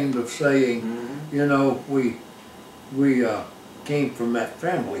ashamed of saying, you know, we came from that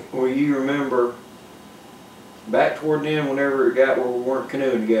family. Well, you remember back toward the end, whenever it got where we weren't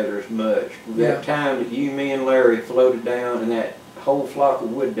canoeing together as much, that time that you, me, and Larry floated down and that whole flock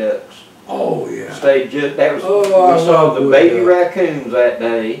of wood ducks. Oh yeah. Stayed just, that was, we saw the baby raccoons that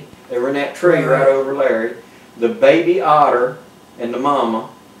day. They were in that tree right over Larry. The baby otter and the mama.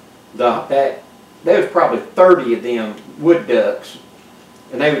 There was probably 30 of them wood ducks.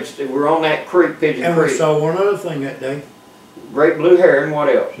 And we were on that creek, Pigeon Creek. And we saw one other thing that day. Great blue heron, what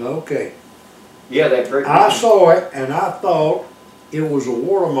else? Okay. Yeah, that great blue I saw it and I thought it was a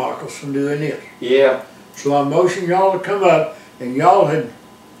water moccasin doing this. Yeah. So I motioned y'all to come up and y'all had,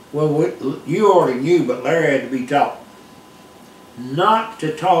 well, you already knew, but Larry had to be taught not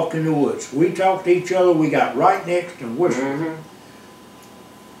to talk in the woods. We talked to each other, we got right next and whispered.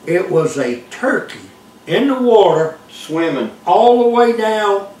 It was a turkey in the water. Swimming. All the way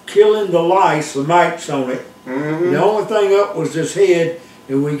down, killing the lice, the mites on it. The only thing up was his head,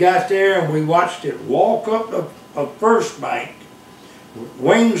 and we got there and we watched it walk up the first bank,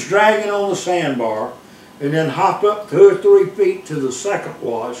 wings dragging on the sandbar, and then hop up 2 or 3 feet to the second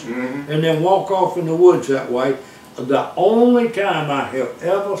wash, and then walk off in the woods that way. The only time I have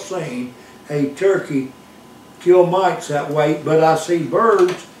ever seen a turkey kill mites that way, but I see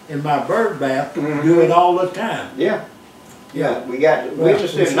birds in my bird bath do it all the time. Yeah. Yeah, we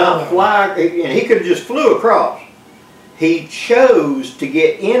just did not fly, and he could have just flew across. He chose to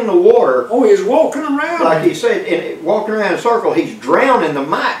get in the water. Oh, he's walking around. Like he said, and walking around in a circle, he's drowning the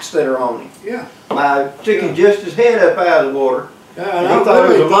mites that are on him. Yeah. By sticking just his head up out of the water. And he I thought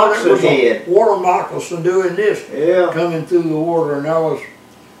really it was a moccasin head. Water moccasin doing this. Yeah. Coming through the water, and I was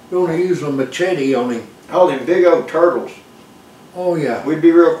going to use a machete on him. All them big old turtles. Oh yeah. We'd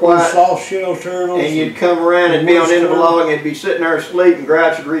be real quiet. Soft shell turtles. And you'd come around and be on the end of a log, and he'd be sitting there asleep, and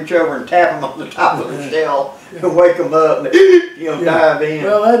Grouch would reach over and tap him on the top of the shell and wake them up, and dive in.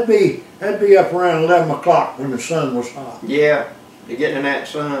 Well, that'd be up around 11 o'clock when the sun was hot. Yeah, you're getting in that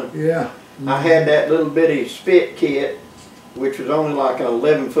sun. Yeah. I had that little bitty spit kit, which was only like an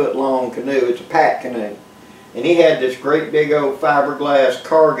 11-foot long canoe. It's a pack canoe. And he had this great big old fiberglass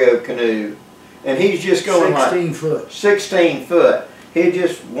cargo canoe. And he's just going 16 foot. 16 foot. He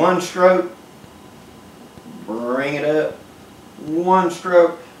just one stroke, bring it up, one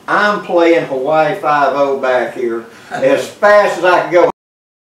stroke. I'm playing Hawaii 5-0 back here as fast as I could go.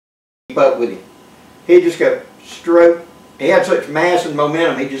 Keep up with him. He'd just go stroke. He had such mass and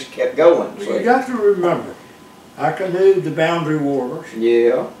momentum, he just kept going. Well, you got to remember, I canoed the boundary waters.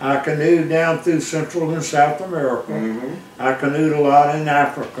 Yeah. I canoed down through Central and South America. I canoed a lot in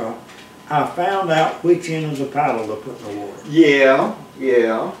Africa. I found out which end of the paddle to put in the water. Yeah,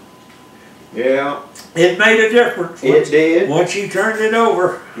 yeah, yeah. It made a difference. It did. Once you turned it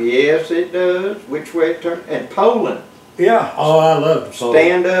over. Yes, it does. Which way it turned. And poling. Yeah. Oh, I love the pole.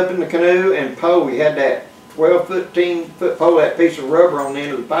 Stand up in the canoe and pole. We had that 12-foot, 15-foot pole, that piece of rubber on the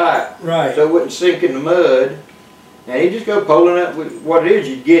end of the pipe. Right. So it wouldn't sink in the mud. And he'd just go poling up with what it is.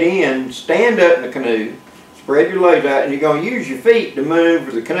 You'd get in, stand up in the canoe, spread your legs out, and you're going to use your feet to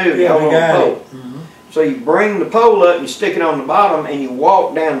maneuver the canoe to hold on the pole. So you bring the pole up and you stick it on the bottom and you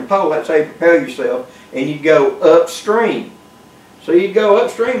walk down the pole. That's how you propel yourself. And you go upstream. So you go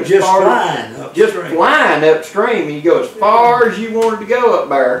upstream as just far flying as upstream. just flying upstream, and you go as far as you wanted to go up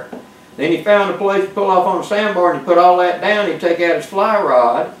there. Then you found a place to pull off on the sandbar, and you put all that down. You take out his fly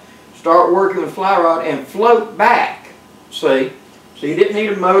rod, start working with fly rod, and float back. See, so you didn't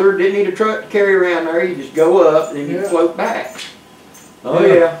need a motor, didn't need a truck to carry around there. You just go up, and then you float back. Oh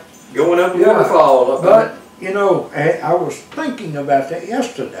yeah, going up the waterfall. Up but you know, I was thinking about that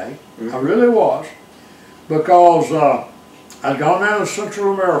yesterday. I really was, because I'd gone down to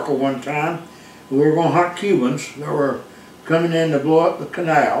Central America one time. We were going to hunt Cubans that were coming in to blow up the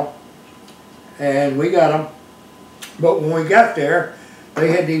canal, and we got them. But when we got there,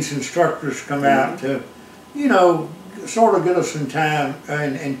 they had these instructors come out to, you know, sort of get us in time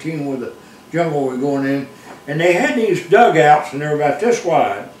and tune with the jungle we're going in. And they had these dugouts, and they're about this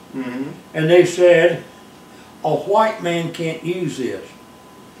wide. And they said, a white man can't use this.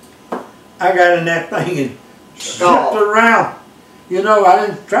 I got in that thing and zipped around. You know, I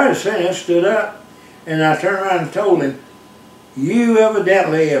didn't try to say it, I stood up, and I turned around and told him, you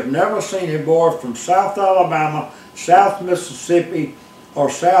evidently have never seen a boy from South Alabama, South Mississippi, or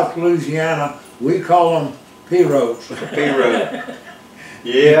South Louisiana. We call them P-Roads. P-Road.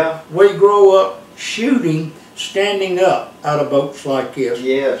 Yeah. We grow up shooting, standing up out of boats like this.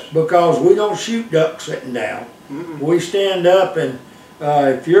 Yes. Because we don't shoot ducks sitting down. We stand up, and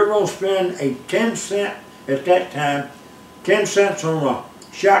if you're going to spend a 10-cent, at that time, 10 cents on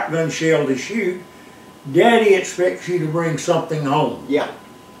a shotgun shell to shoot, Daddy expects you to bring something home. Yeah.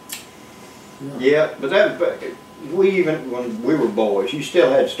 Yeah, but when we were boys, you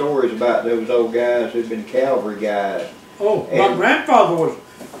still had stories about those old guys who'd been cavalry guys. Oh, my grandfather was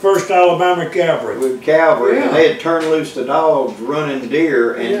first Alabama cavalry. With cavalry, and they had turned loose the dogs, running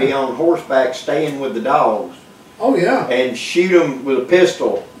deer, and be on horseback, staying with the dogs. Oh yeah. And shoot them with a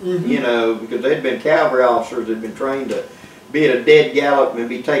pistol, you know, because they'd been cavalry officers, they'd been trained to be at a dead gallop and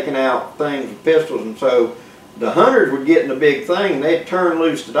be taking out things with pistols. And so the hunters would get in the big thing, and they'd turn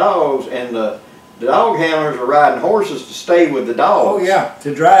loose the dogs, and the dog handlers are riding horses to stay with the dogs. Oh yeah,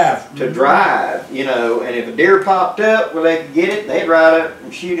 to drive. To drive, you know, and if a deer popped up where they could get it, they'd ride up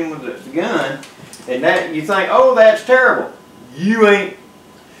and shoot him with the gun. And that, you think, oh, that's terrible. You ain't.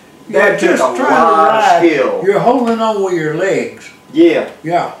 That took a lot of skill. You're holding on with your legs. Yeah.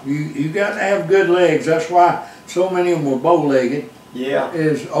 Yeah, you got to have good legs. That's why so many of them were bow-legged. Yeah.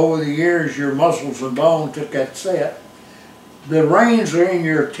 is over the years your muscles and bone took that set. The reins are in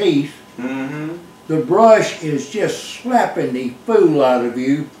your teeth. Mm-hmm. The brush is just slapping the fool out of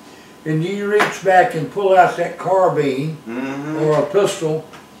you. And you reach back and pull out that carbine or a pistol,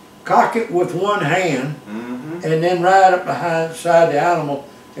 cock it with one hand, and then ride up beside the animal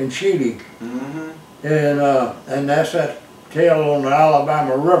and shoot him. And that's that tale on the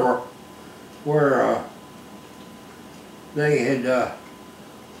Alabama River where they had, a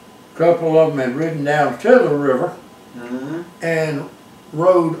couple of them had ridden down to the river and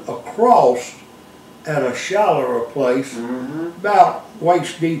rode across at a shallower place, about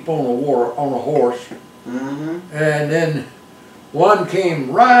waist deep on a horse. And then one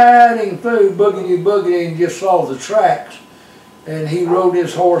came riding through boogity boogity and just saw the tracks. And he rode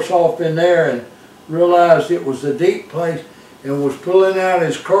his horse off in there and realized it was a deep place and was pulling out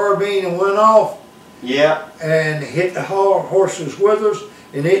his carbine and went off. Yeah. And hit the horse's withers,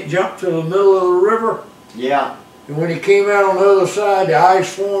 and it jumped to the middle of the river. Yeah. And when he came out on the other side, the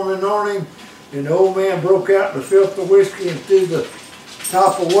ice forming on him, and the old man broke out in the filth of whiskey and threw the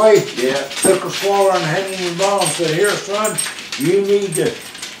top away. Yeah. Took a swallow and handed him the bottle and said, "Here, son, you need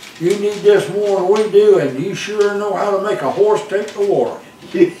this more than we do, and you sure know how to make a horse take the water."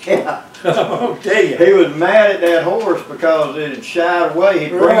 Yeah. I'll tell you. He was mad at that horse because it had shied away. He'd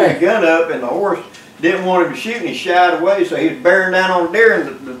bring his gun up and the horse didn't want him to shoot and he shied away, so he was bearing down on the deer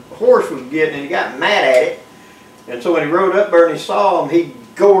and the horse was getting and he got mad at it. And so when he rode up there and he saw him, he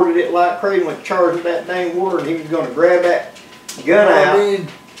gored it like crazy and went charging that dang water, and he was going to grab that gun out.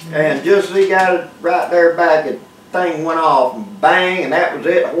 And just as he got it right there back, the thing went off and bang, and that was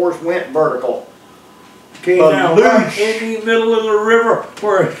it. The horse went vertical. Came down right in the middle of the river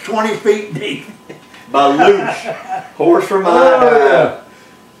where it's 20 feet deep. Baloosh. Horse from behind. Yeah.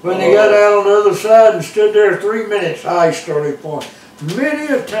 When they got out on the other side and stood there 3 minutes, ice started falling.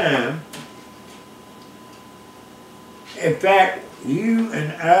 Many a time, in fact, you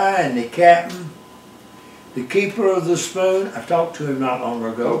and I and the captain, the keeper of the spoon, I talked to him not long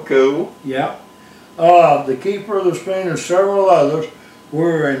ago. Oh, cool. Yeah. The keeper of the spoon and several others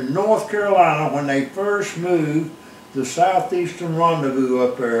were in North Carolina when they first moved the southeastern rendezvous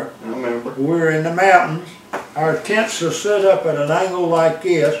up there. I remember. We were in the mountains. Our tents are set up at an angle like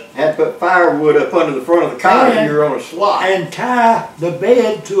this. Had to put firewood up under the front of the cot and you're on a slot. And tie the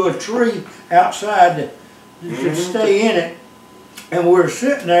bed to a tree outside to stay in it. And we were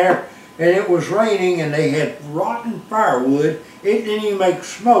sitting there and it was raining and they had rotten firewood. It didn't even make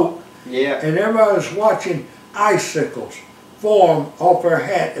smoke. Yeah. And everybody was watching icicles form off their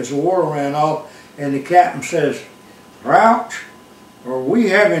hat as the water ran off. And the captain says, "Grouch, are we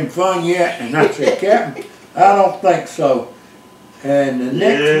having fun yet?" And I said, "Captain, I don't think so." And the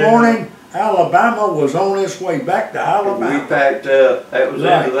next morning, Alabama was on its way back to Alabama. We packed up. That was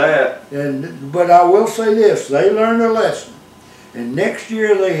into that. But I will say this, they learned a lesson. And next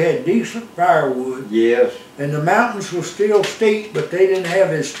year they had decent firewood. Yes. And the mountains were still steep, but they didn't have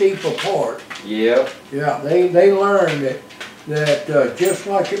as steep a part. Yep. Yeah, they learned that just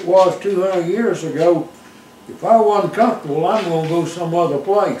like it was 200 years ago, if I wasn't comfortable, I'm going to go some other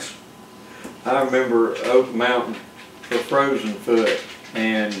place. I remember Oak Mountain for Frozen Foot,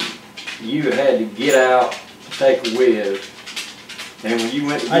 and you had to get out to take a whiz. And when you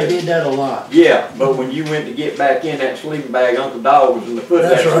went to I did that a lot. Yeah, but when you went to get back in that sleeping bag, Uncle Dog was in the foot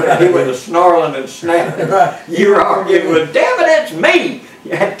of that That's sleep. right. He went to snarling and snapping. Right. You were arguing with, "Damn it, it's me!"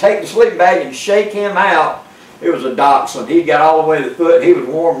 You had to take the sleeping bag and shake him out. It was a dachshund. He got all the way to the foot. He was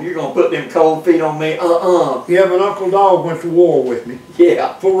warm. You're going to put them cold feet on me? Yeah, but Uncle Dog went to war with me.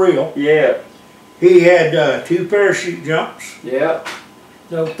 Yeah. For real. Yeah. He had 2 parachute jumps. Yeah.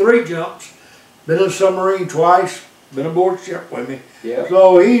 No, 3 jumps. Been in a submarine twice. Been aboard ship with me. Yeah.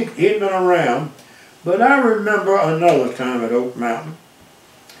 So he'd been around. But I remember another time at Oak Mountain.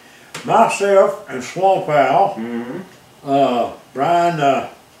 Myself and Swamp Owl, Brian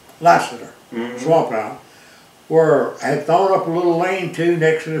Lassiter, Swamp Owl, had thrown up a little lean-to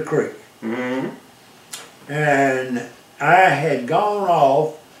next to the creek. And I had gone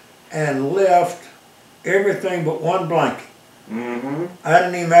off and left everything but one blanket. I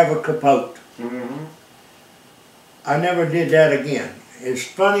didn't even have a capote. I never did that again. It's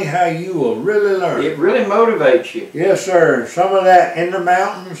funny how you will really learn. It really motivates you. Yes, sir. Some of that in the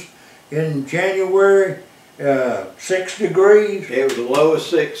mountains in January, 6 degrees. It was the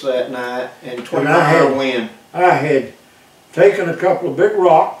lowest 6 that night and 20-mile wind. I had taken a couple of big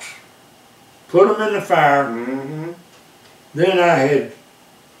rocks, put them in the fire. Then I had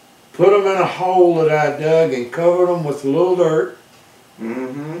put them in a hole that I dug and covered them with a little dirt.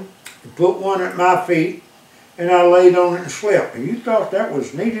 And put one at my feet and I laid on it and slept. And you thought that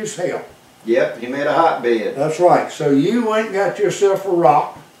was neat as hell. Yep, he made a hot bed. That's right. So you went and got yourself a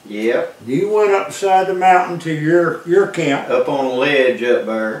rock. Yep. You went up beside the mountain to your camp. Up on a ledge up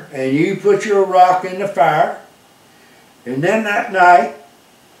there. And you put your rock in the fire. And then that night,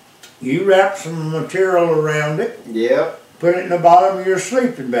 you wrapped some material around it. Yep. Put it in the bottom of your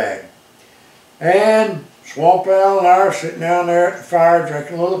sleeping bag. And Swamp Al and I are sitting down there at the fire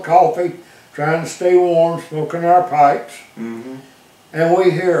drinking a little coffee, trying to stay warm, smoking our pipes. Mm-hmm. And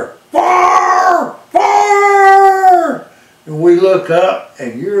we hear, fire! Fire! And we look up,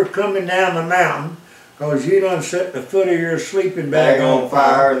 and you're coming down the mountain because you done set the foot of your sleeping bag on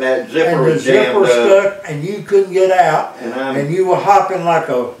fire. And that zipper and was jammed stuck, and you couldn't get out. And you were hopping like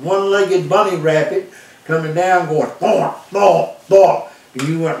a one-legged bunny rabbit, coming down going, thomp, thomp, thomp. And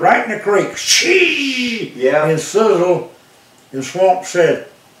you went right in the creek. Shee! Yeah. And Sizzle and Swamp said,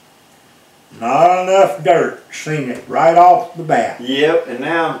 not enough dirt. Seen it right off the bat. Yep, and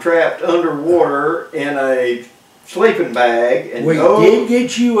now I'm trapped underwater in a sleeping bag. And we did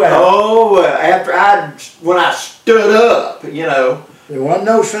get you out. Oh, when I stood up, you know. There wasn't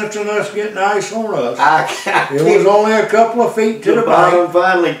no sense in us getting ice on us. It was was only a couple of feet to the bottom bank.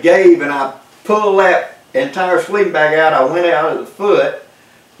 finally gave, and I pulled that entire sleeping bag out. I went out of the foot.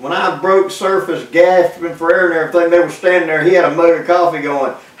 When I broke surface, gasping for air and everything, they were standing there. He had a mug of coffee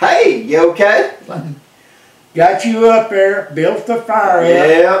going, hey, you okay? Got you up there, built the fire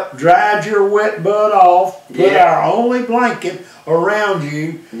Yep. up, dried your wet butt off, put Yep. our only blanket around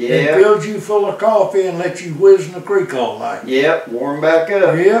you, Yep. and filled you full of coffee and let you whiz in the creek all night. Yep, warm back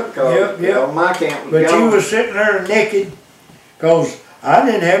up. Yep, yep. All my camp was But gone. you was sitting there naked, because I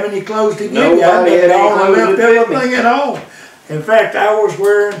didn't have any clothes to give you. Nobody I had didn't any all clothes left to fit me. everything at home. In fact, I was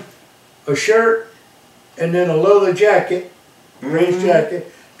wearing a shirt and then a leather jacket, Grouch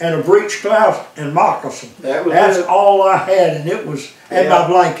jacket, and a breech blouse and moccasin. That's it. all I had, and it was, and my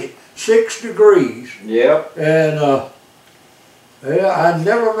blanket, 6 degrees. Yep. And yeah, I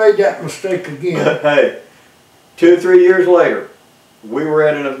never made that mistake again. Hey, 2 or 3 years later, we were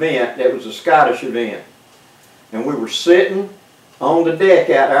at an event that was a Scottish event, and we were sitting on the deck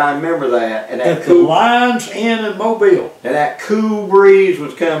out there. I remember that, and that At the Lions Inn in Mobile. and that cool breeze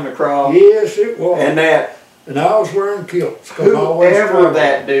was coming across. Yes, it was. And that And I was wearing kilts. 'Cause I always whoever traveled.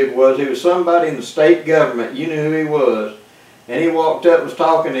 that dude was, he was somebody in the state government. You knew who he was, and he walked up and was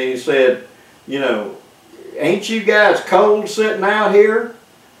talking, and he said, you know, ain't you guys cold sitting out here?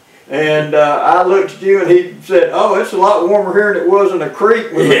 And I looked at you, and he said, oh, it's a lot warmer here than it was in the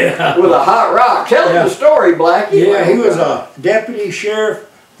creek with, with a hot rock. Tell him the story, Blackie. Yeah, he was a deputy sheriff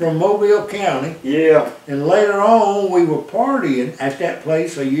from Mobile County. Yeah. And later on, we were partying at that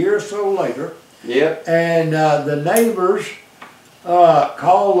place a year or so later. Yep. And the neighbors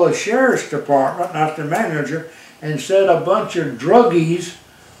called the sheriff's department, not the manager, and said a bunch of druggies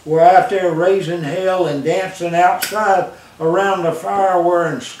were out there raising hell and dancing outside around the fire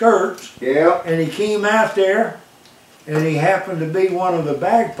wearing skirts. Yeah. And he came out there, and he happened to be one of the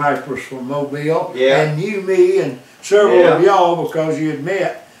bagpipers from Mobile, and knew me and several of y'all because you had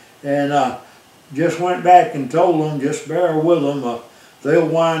met, and just went back and told them, just bear with them, they'll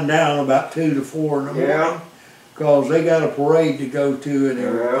wind down about 2 to 4 in the morning, because they got a parade to go to and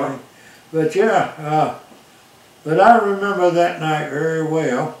everything. But but I remember that night very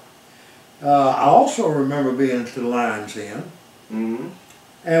well. I also remember being at the Lions Inn,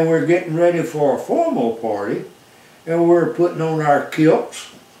 and we're getting ready for a formal party, and we're putting on our kilts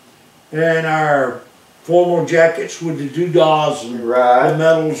and our formal jackets with the doodads and the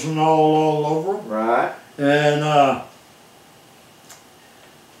medals and all over them. Right. And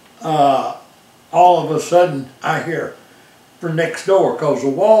all of a sudden I hear from next door, because the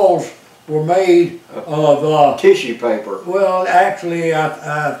walls were made of tissue paper. Well, actually,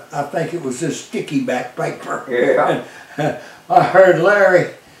 I think it was this sticky back paper. Yeah. I heard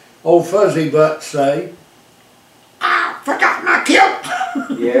Larry, old fuzzy butt, say, "I forgot my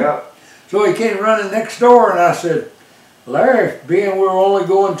kilt." Yeah. So he came running next door, and I said, "Larry, being we're only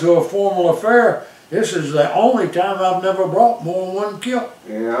going to a formal affair, this is the only time I've never brought more than one kilt."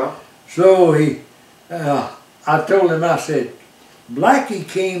 Yeah. So I told him, I said, Blackie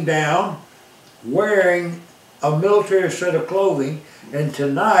came down wearing a military set of clothing, and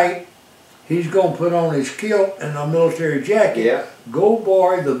tonight he's going to put on his kilt and a military jacket. Yeah. Go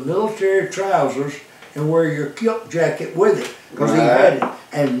borrow the military trousers and wear your kilt jacket with it, because he had it,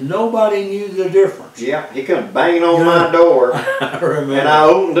 and nobody knew the difference. Yeah, he come banging on my door, I remember. and I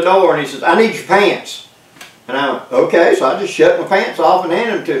opened the door, and he says, "I need your pants." And I went, "Okay," so I just shut my pants off and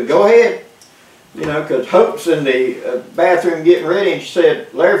handed them to him. "Go ahead." You know, because Hope's in the bathroom getting ready, and she said,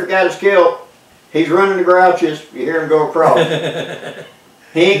 "Larry forgot his kilt." He's running the Grouches. You hear him go across.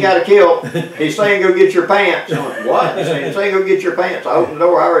 He ain't got a kilt. He's saying, go get your pants. I'm like, what? He's saying, go get your pants. I opened the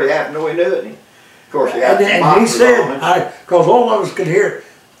door. I already happened to know he knew it. And of course, he had and he said, because all of us could hear,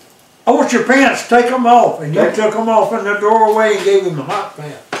 I want your pants, take them off. And you took them off in the doorway and gave him the hot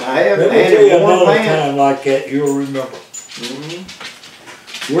pants. I have. Let me tell you another time like that, you'll remember.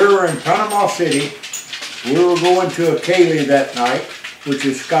 We were in Panama City. We were going to a Cayley that night, which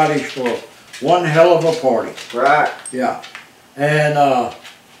is Scottish for one hell of a party. Right. Yeah. And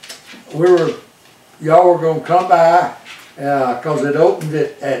y'all were going to come by, because it opened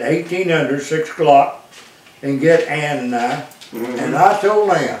at 1800, 6 o'clock, and get Ann and I. And I told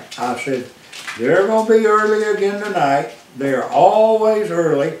Ann, I said, they're going to be early again tonight. They're always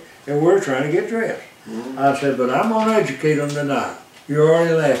early, and we're trying to get dressed. I said, but I'm going to educate them tonight. You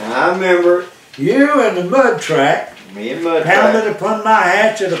already left. I remember. You and the mud track. Me and mud pounded track. upon my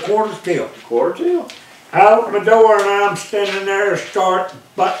hatch at a quarter till. Quarter till. I opened my door and I'm standing there start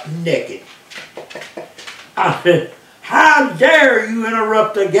butt naked. I said, how dare you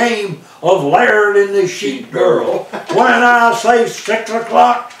interrupt the game of Laird and the Sheep Girl? When I say 6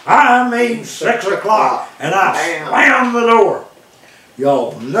 o'clock, I mean 6 o'clock. And I slammed the door.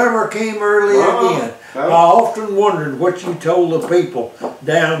 Y'all never came early again. I often wondered what you told the people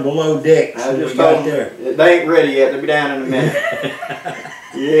down below decks when we got there. They ain't ready yet. They'll be down in a minute.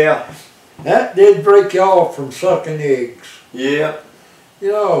 Yeah. That did break you off from sucking eggs. Yeah.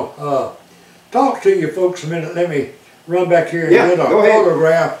 You know, talk to you folks a minute. Let me run back here and get a go ahead.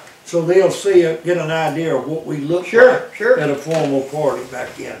 photograph so they'll see it, get an idea of what we look like at a formal party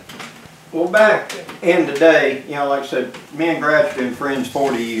back in. Well, back in the day, you know, like I said, me and Grouch have been friends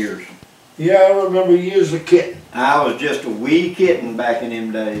 40 years. Yeah, I remember you as a kitten. I was just a wee kitten back in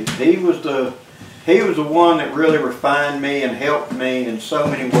them days. He was the one that really refined me and helped me in so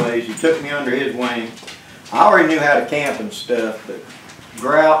many ways. He took me under his wing. I already knew how to camp and stuff, but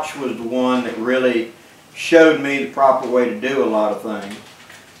Grouch was the one that really showed me the proper way to do a lot of things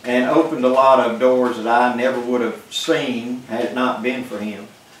and opened a lot of doors that I never would have seen had it not been for him.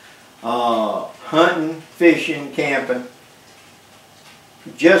 Hunting, fishing, camping,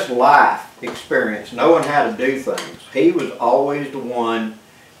 just life experience, knowing how to do things. He was always the one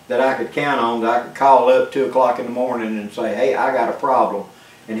that I could count on, that I could call up 2 o'clock in the morning and say, hey, I got a problem.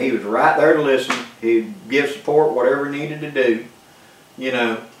 And he was right there to listen. He'd give support, whatever he needed to do, you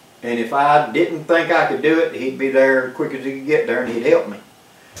know. And if I didn't think I could do it, he'd be there as quick as he could get there and he'd help me.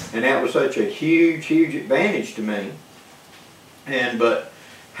 And that was such a huge, huge advantage to me. But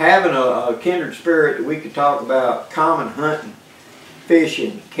having a kindred spirit that we could talk about common hunting,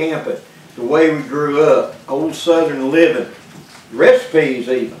 fishing, camping, the way we grew up, old southern living, recipes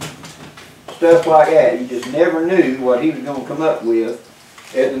even, stuff like that. You just never knew what he was going to come up with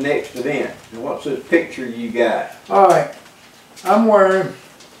at the next event. And what's this picture you got? All right, I'm wearing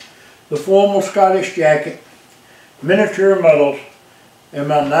the formal Scottish jacket, miniature medals, and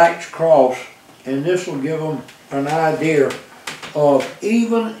my Knight's Cross, and this will give them an idea of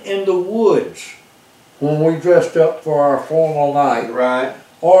even in the woods when we dressed up for our formal night. Right.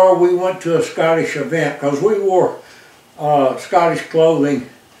 Or we went to a Scottish event, because we wore Scottish clothing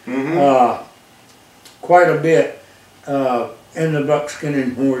quite a bit in the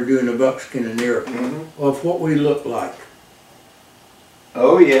buckskinning, when we were doing the buckskinning era, of what we looked like.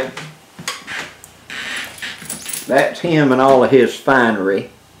 Oh yeah. That's him and all of his finery.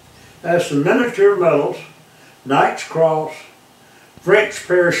 That's the miniature medals, Knight's Cross, French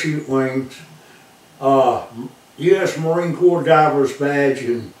parachute wings, U.S. Marine Corps diver's badge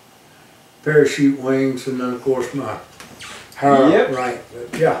and parachute wings, and then of course my hair, right?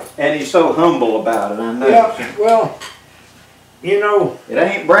 But yeah. And he's so humble about it, I know. Yeah, well, you know. It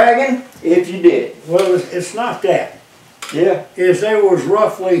ain't bragging if you did. Well, it's not that. Yeah. There was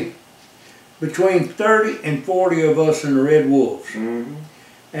roughly between 30 and 40 of us in the Red Wolves.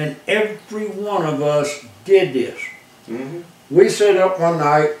 And every one of us did this. We set up one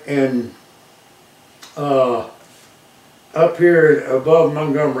night and up here above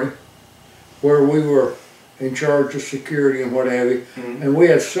Montgomery, where we were in charge of security and what have you, and we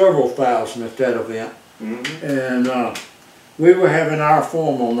had several thousand at that event. And we were having our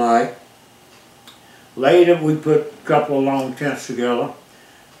formal night. Later we put a couple of long tents together,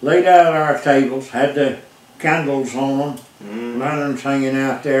 laid out our tables, had the candles on them, lanterns hanging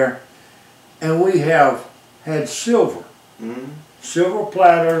out there, and we have had silver, silver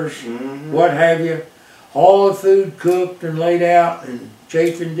platters, what have you, all the food cooked and laid out, and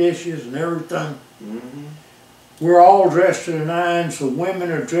chafing dishes and everything. We're all dressed to the nines. The women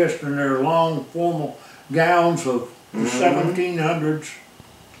are dressed in their long formal gowns of the 1700s.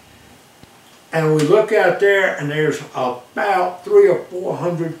 And we look out there and there's about 300 or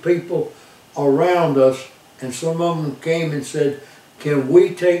 400 people around us, and some of them came and said, "Can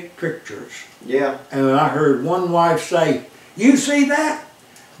we take pictures?" Yeah. And I heard one wife say, "You see that?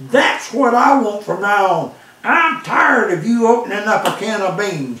 That's what I want from now on. I'm tired of you opening up a can of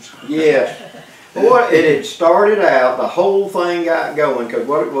beans." Yes. Well, it had started out, the whole thing got going, because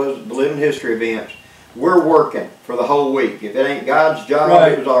what it was, the Living History events, we're working for the whole week. If it ain't God's job,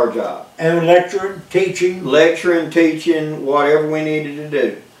 Right. it was our job. And lecturing, teaching. Lecturing, teaching, whatever we needed to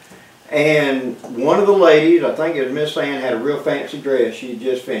do. And one of the ladies, I think it was Miss Ann, had a real fancy dress she had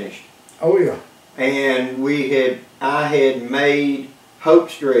just finished. Oh yeah. And I had made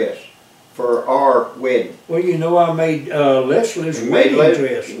Hope's dress for our wedding. Well, you know, I made Leslie's We wedding made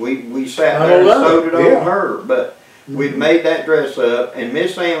dress. we sat I there and love sewed it, it yeah. on her, but we'd made that dress up, and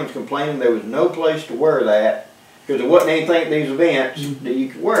Miss Ann was complaining there was no place to wear that because there wasn't anything at these events that you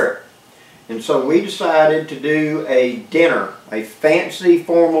could wear it. And so we decided to do a dinner, a fancy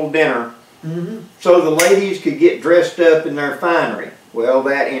formal dinner, so the ladies could get dressed up in their finery. Well,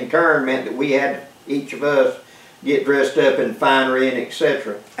 that in turn meant that we had, each of us, get dressed up in finery and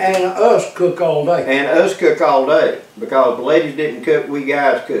etc. And us cook all day. And us cook all day, because the ladies didn't cook, we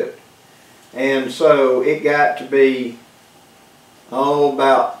guys cooked. And so it got to be,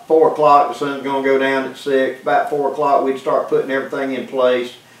 about 4 o'clock, the sun's going to go down at 6. About 4 o'clock we'd start putting everything in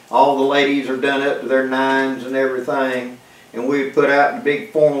place. All the ladies are done up to their nines and everything. And we'd put out the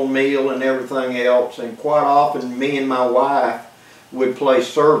big formal meal and everything else. And quite often me and my wife would play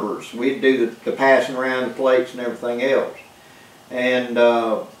servers. We'd do the passing around the plates and everything else. And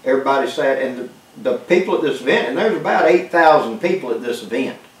everybody sat, and the people at this event, and there's about 8,000 people at this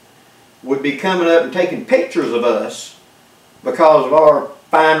event, would be coming up and taking pictures of us because of our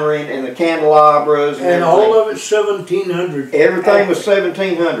finery and the candelabras and everything. all of it 1700. Everything was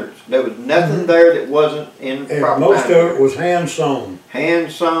 1700s. There was nothing there that wasn't in proper Most finery. of it was hand sewn.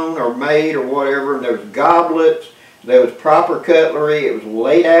 Hand sewn or made or whatever, and there was goblets, there was proper cutlery, it was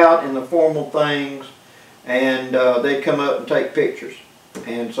laid out in the formal things, and they'd come up and take pictures.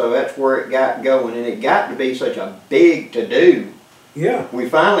 And so that's where it got going, and it got to be such a big to-do. Yeah. We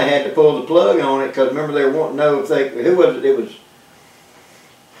finally had to pull the plug on it, because remember they were wanting to know if they, who was it? It was,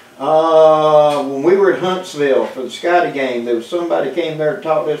 when we were at Huntsville for the Scotty game, there was somebody came there to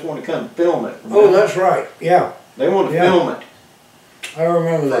talk to us, wanted to come film it. Oh, that's right. Yeah. They wanted to Yeah. film it. I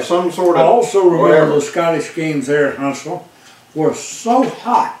remember For that. some sort I of also remember whatever. the Scottish games there at Huntsville were so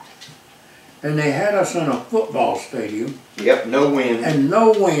hot. And they had us in a football stadium. Yep, no wind. And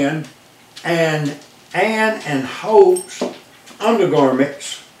no wind. And Ann and Hope's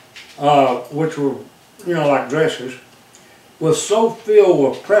undergarments, which were, like dresses, was so filled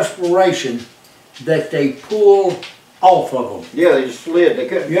with perspiration that they pulled off of them. Yeah, they just slid. They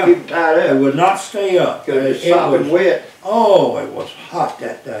couldn't Yeah. keep them tied They up. would not stay up. Because it was It sopping was- wet. Oh, it was hot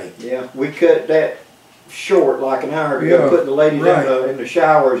that day. Yeah, we cut that short like an hour ago, Yeah, putting the ladies right. in the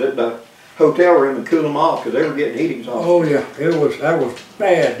showers at the hotel room and cool them off because they were getting heat exhaustion. Oh yeah, that was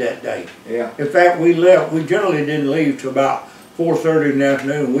bad that day. Yeah. In fact, we generally didn't leave till about 4:30 in the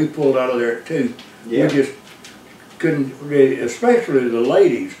afternoon. We pulled out of there at 2. Yeah. We just couldn't, especially the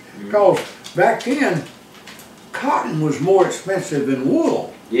ladies, because back then, cotton was more expensive than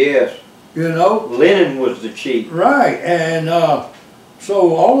wool, Yes. Linen was the cheap. Right, and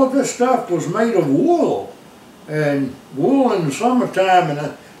so all of this stuff was made of wool. And wool in the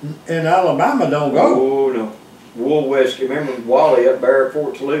summertime in Alabama don't go. Oh, no. Wool whiskey. Remember Wally up there at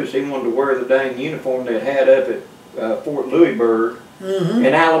Fort Toulouse, he wanted to wear the dang uniform they had up at Fort Louisburg in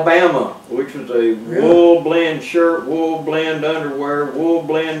Alabama, which was a wool blend shirt, wool blend underwear, wool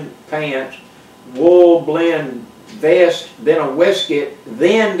blend pants, wool blend vest, then a waistcoat,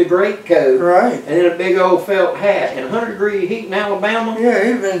 then the greatcoat, Right. and then a big old felt hat. In 100-degree heat in Alabama? Yeah,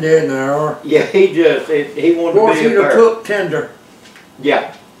 he'd been dead in an hour. Yeah, he wanted Of course, to he'd be up have there. cooked tender.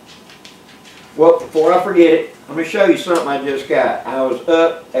 Yeah. Well, before I forget it, let me show you something I just got. I was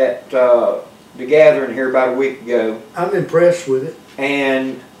up at the gathering here about a week ago, I'm impressed with it.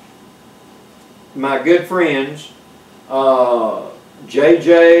 and my good friends,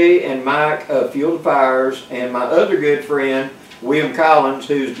 JJ and Mike of Fuel to Fires, and my other good friend, William Collins,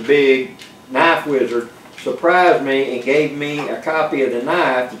 who's the big knife wizard, surprised me and gave me a copy of the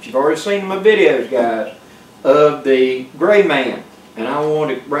knife that you've already seen in my videos, guys, of the Gray Man. And I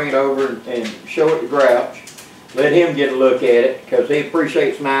want to bring it over and show it to Grouch. Let him get a look at it, because he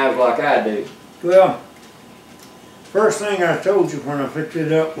appreciates knives like I do. Well, first thing I told you when I picked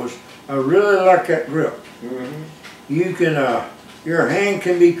it up was I really like that grip. You can, your hand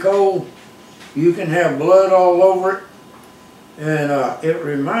can be cold, you can have blood all over it, and it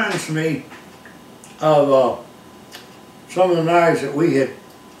reminds me of some of the knives that we had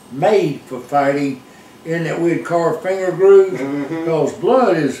made for fighting, in that we'd carve finger grooves, because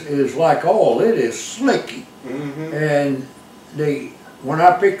blood is like oil, it is slicky. And when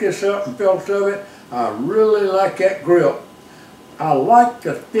I picked this up and felt of it, I really like that grip. I like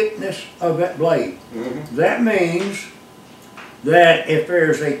the thickness of that blade. That means that if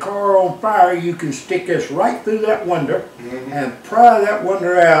there's a car on fire, you can stick this right through that window and pry that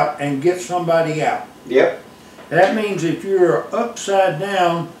window out and get somebody out. Yep. That means if you're upside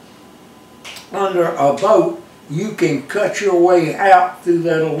down under a boat, you can cut your way out through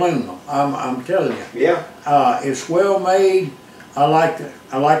that aluminum. I'm telling you. Yeah. It's well made. I like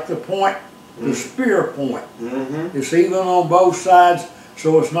the point, the spear point. It's even on both sides,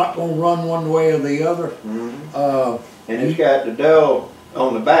 so it's not going to run one way or the other. And it's got the dull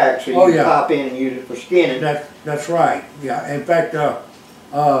on the back, so you can pop in and use it for skinning. That's right. Yeah. In fact,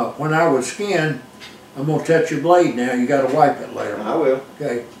 when I would skin, I'm going to touch your blade now. You got to wipe it later. I will.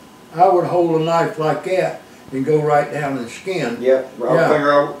 Okay. I would hold a knife like that and go right down and skin. Yep.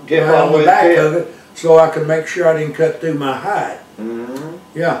 Finger tip right on the back of it, so I could make sure I didn't cut through my hide.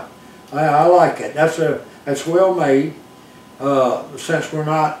 Yeah. I like it. That's well made. Since we're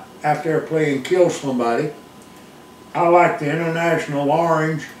not out there playing kill somebody, I like the International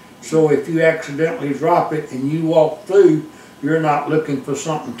Orange, so if you accidentally drop it and you walk through, you're not looking for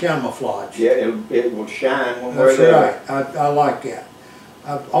something camouflaged. Yeah, it will shine one way or the other. That's right. I like that.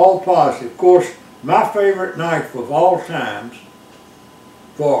 All positive. Of course, my favorite knife of all times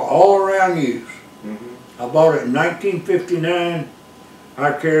for all around use. I bought it in 1959.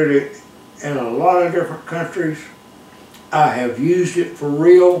 I carried it in a lot of different countries. I have used it for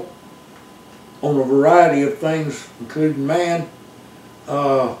real on a variety of things, including man,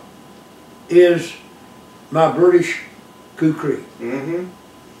 is my British kukri.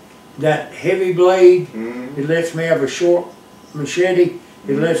 That heavy blade, it lets me have a short machete,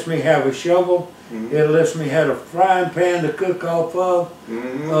 it lets me have a shovel, it lets me have a frying pan to cook off of,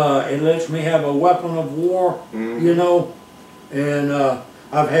 it lets me have a weapon of war, you know, and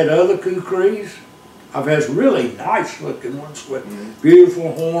I've had other kukris. I've had really nice looking ones with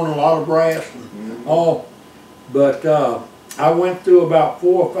beautiful horn, a lot of brass and all, but I went through about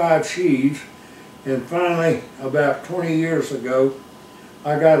 4 or 5 sheaths, and finally about 20 years ago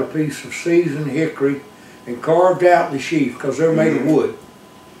I got a piece of seasoned hickory and carved out the sheath, because they're made of wood,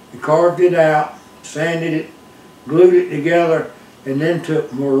 and carved it out, sanded it, glued it together, and then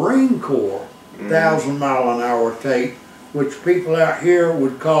took Marine Corps 1,000-mile-an-hour tape, which people out here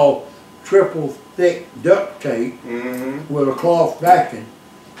would call triple thick duct tape, with a cloth backing,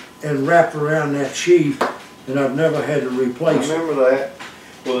 and wrapped around that sheath, and I've never had to replace it. I remember that.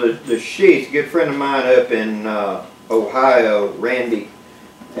 Well, the sheath, a good friend of mine up in Ohio, Randy,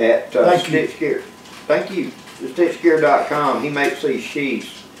 at Stitch Gear. Thank you. StitchGear.com. He makes these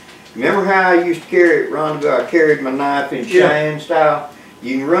sheaths. Remember how I used to carry it, Ron? I carried my knife in Cheyenne style.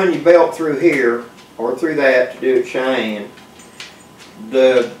 You can run your belt through here or through that to do it Cheyenne.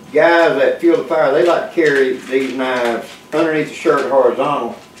 The guys that fuel the fire, they like to carry these knives underneath the shirt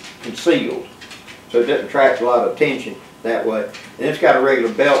horizontal, concealed, so it doesn't attract a lot of attention that way. And it's got a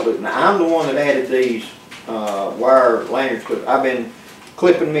regular belt loop. Now I'm the one that added these wire lanyards, because I've been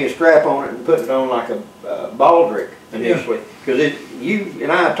clipping me a strap on it and putting it on like a baldric initially. Because you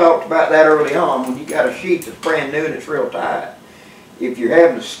and I talked about that early on. When you got a sheath that's brand new and it's real tight, if you're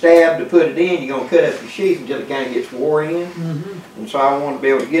having to stab to put it in, you're going to cut up your sheath until it kind of gets wore in. And so I wanted to be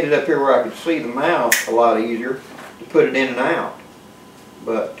able to get it up here where I could see the mouth a lot easier to put it in and out.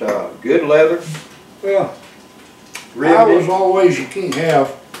 But good leather. Well, riveted. I was always, you can't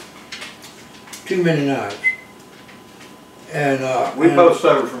have too many knives. And we both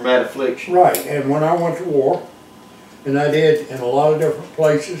suffered from that affliction. Right, and when I went to war, and I did in a lot of different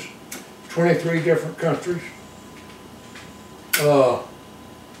places, 23 different countries,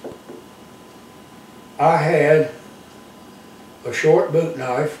 I had a short boot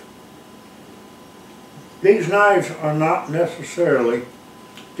knife. These knives are not necessarily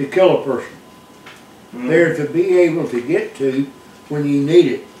to kill a person. They're to be able to get to when you need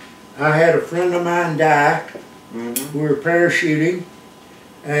it. I had a friend of mine die. We were parachuting,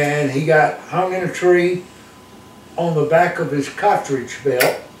 and he got hung in a tree on the back of his cartridge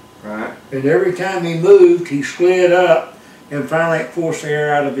belt. Right. And every time he moved, he slid up, and finally it forced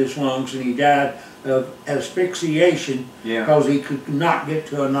air out of his lungs, and he died of asphyxiation because he could not get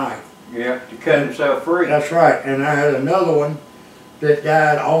to a knife. Yeah, to cut himself free. That's right. And I had another one that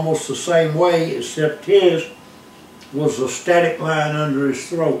died almost the same way, except his was a static line under his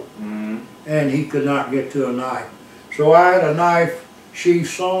throat, and he could not get to a knife. So I had a knife sheath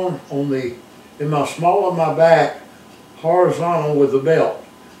sewn on the and my small of my back horizontal with the belt,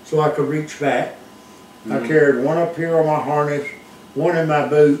 so I could reach back. I carried one up here on my harness, one in my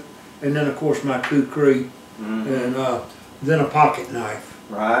boot, and then of course my kukri, and then a pocket knife.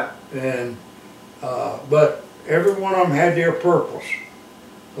 Right. And but every one of them had their purpose.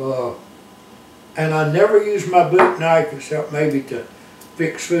 And I never used my boot knife except maybe to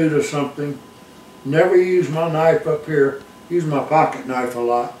fix food or something. Never used my knife up here. Used my pocket knife a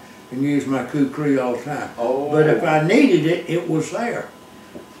lot and used my kukri all the time. Oh. But if I needed it, it was there.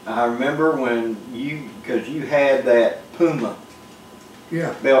 I remember when because you had that Puma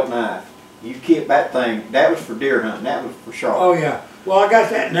belt knife. You kept that thing, that was for deer hunting, that was for shark. Oh yeah. Well, I got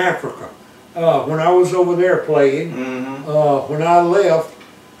that in Africa. When I was over there playing, when I left,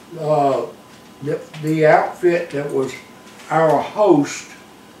 the outfit that was our host,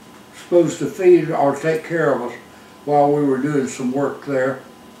 supposed to feed or take care of us while we were doing some work there,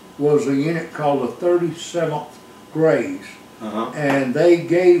 was a unit called the 37th Grays. And they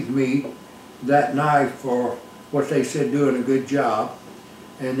gave me that knife for what they said doing a good job.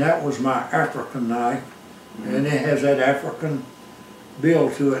 And that was my African knife. And it has that African bill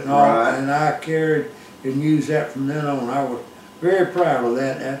to it and all. Right. And I carried and used that from then on. I was very proud of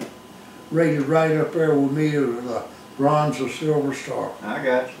that. That rated right up there with me as a bronze or silver star. I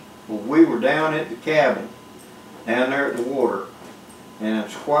got you. Well, we were down at the cabin, down there at the water, and a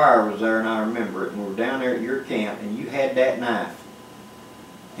squire was there, and I remember it, and we were down there at your camp, and you had that knife,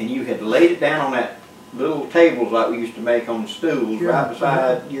 and you had laid it down on that little tables like we used to make on stools right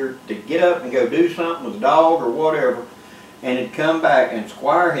beside your, to get up and go do something with a dog or whatever, and had come back, and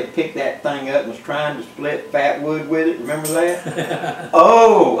Squire had picked that thing up and was trying to split fat wood with it. Remember that?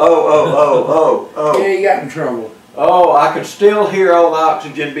 Oh. Yeah, he got in trouble. Oh, I could still hear all the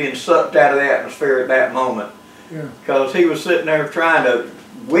oxygen being sucked out of the atmosphere at that moment. Yeah. Because he was sitting there trying to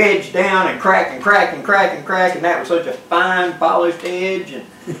wedge down and crack and crack and crack and crack, and that was such a fine polished edge. And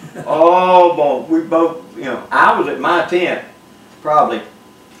oh boy, we both, you know, I was at my tent probably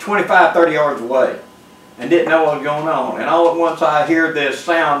 25, 30 yards away and didn't know what was going on. And all at once I hear this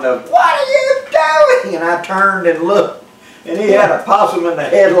sound of, "What are you doing?" And I turned and looked, and he had a possum in the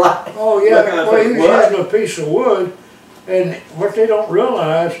headlight. Oh yeah, well, he was "What?" using a piece of wood, and what they don't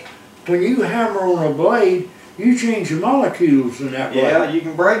realize, when you hammer on a blade, you change the molecules in that blade. Yeah, you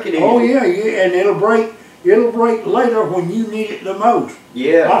can break it easy. Oh yeah, and it'll break later when you need it the most.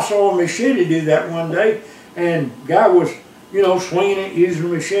 Yeah. I saw a machete do that one day, and guy was, you know, swinging it, using the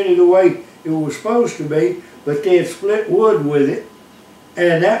machete the way it was supposed to be, but they had split wood with it,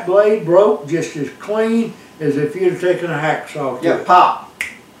 and that blade broke just as clean as if you'd have taken a hacksaw to Yeah, it. pop.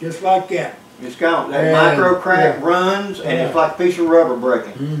 Just like that. It's gone. That And, micro crack yeah. runs, and Yeah. it's like a piece of rubber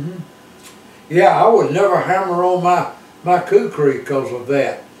breaking. Yeah, I would never hammer on my kukri because of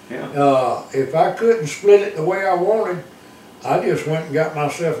that. Yeah. If I couldn't split it the way I wanted, I just went and got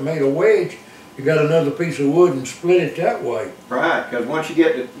myself made a wedge. You got another piece of wood and split it that way. Right, because once you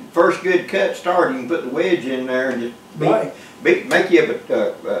get the first good cut started, you can put the wedge in there and just make you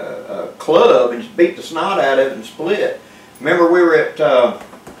a club and just beat the snot out of it and split. Remember we were at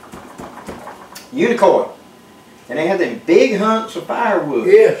Unicorn, and they had them big hunks of firewood.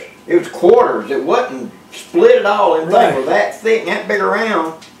 Yes. It was quarters. It wasn't split at all. And Right. they were that thick and that big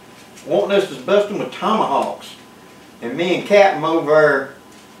around, wanting us to bust them with tomahawks. And me and Captain over there,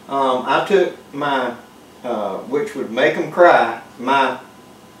 I took my, which would make them cry, my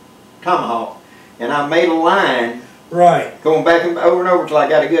tomahawk, and I made a line Right. going back and over till I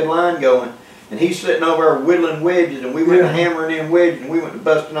got a good line going. And he's sitting over there whittling wedges, and we went to hammering in wedges, and we went to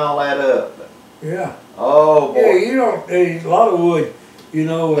busting all that up. Yeah. Oh boy. Yeah, you know, there's a lot of wood, you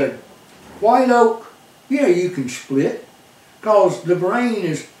know, white oak, yeah, you can split, because the grain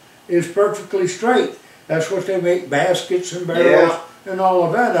is perfectly straight. That's what they make baskets and barrels and all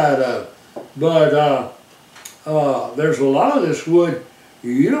of that out of. But there's a lot of this wood,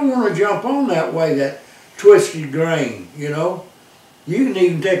 you don't want to jump on that way, that twisted grain, you know. You can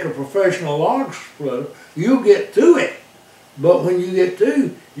even take a professional log splitter, you'll get through it. But when you get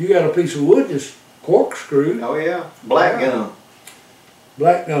through, you got a piece of wood that's corkscrewed. Oh yeah. Black gum.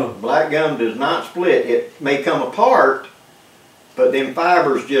 Black gum. Black gum does not split. It may come apart, but them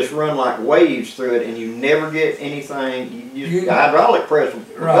fibers just run like waves through it, and you never get anything. You hydraulic press will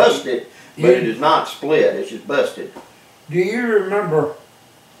bust it, but it is not split. It's just busted. Do you remember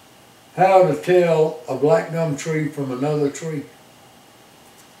how to tell a black gum tree from another tree?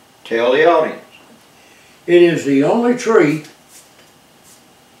 Tell the audience. It is the only tree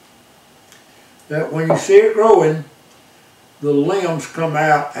that when you see it growing, the limbs come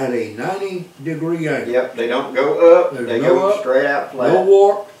out at a 90-degree angle. Yep, they don't go up. There's They no go up, straight out flat. No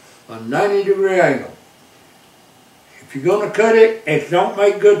warp, a 90-degree angle. If you're gonna cut it, it don't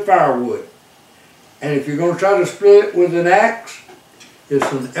make good firewood. And if you're gonna try to split it with an axe, it's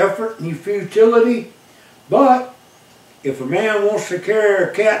an effort and futility. But if a man wants to carry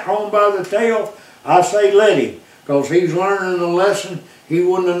a cat home by the tail, I say let him, because he's learning a lesson he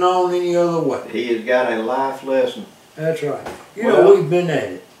wouldn't have known any other way. He has got a life lesson. That's right. You know, we've been at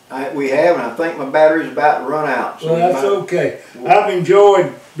it. We have, and I think my battery's about to run out. So well, that's okay. I've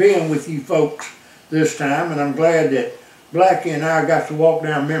enjoyed being with you folks this time, and I'm glad that Blackie and I got to walk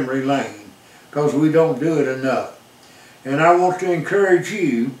down memory lane, because we don't do it enough. And I want to encourage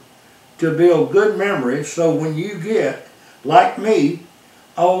you to build good memories, so when you get, like me,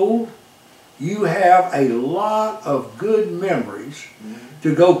 old, you have a lot of good memories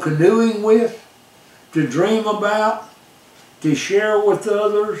to go canoeing with, to dream about, to share with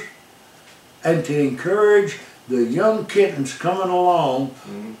others, and to encourage the young kittens coming along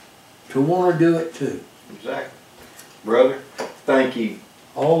to want to do it too. Exactly. Brother, thank you.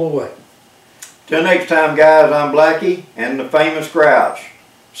 All the way. Till next time, guys, I'm Blackie and the famous Grouch.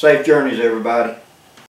 Safe journeys, everybody.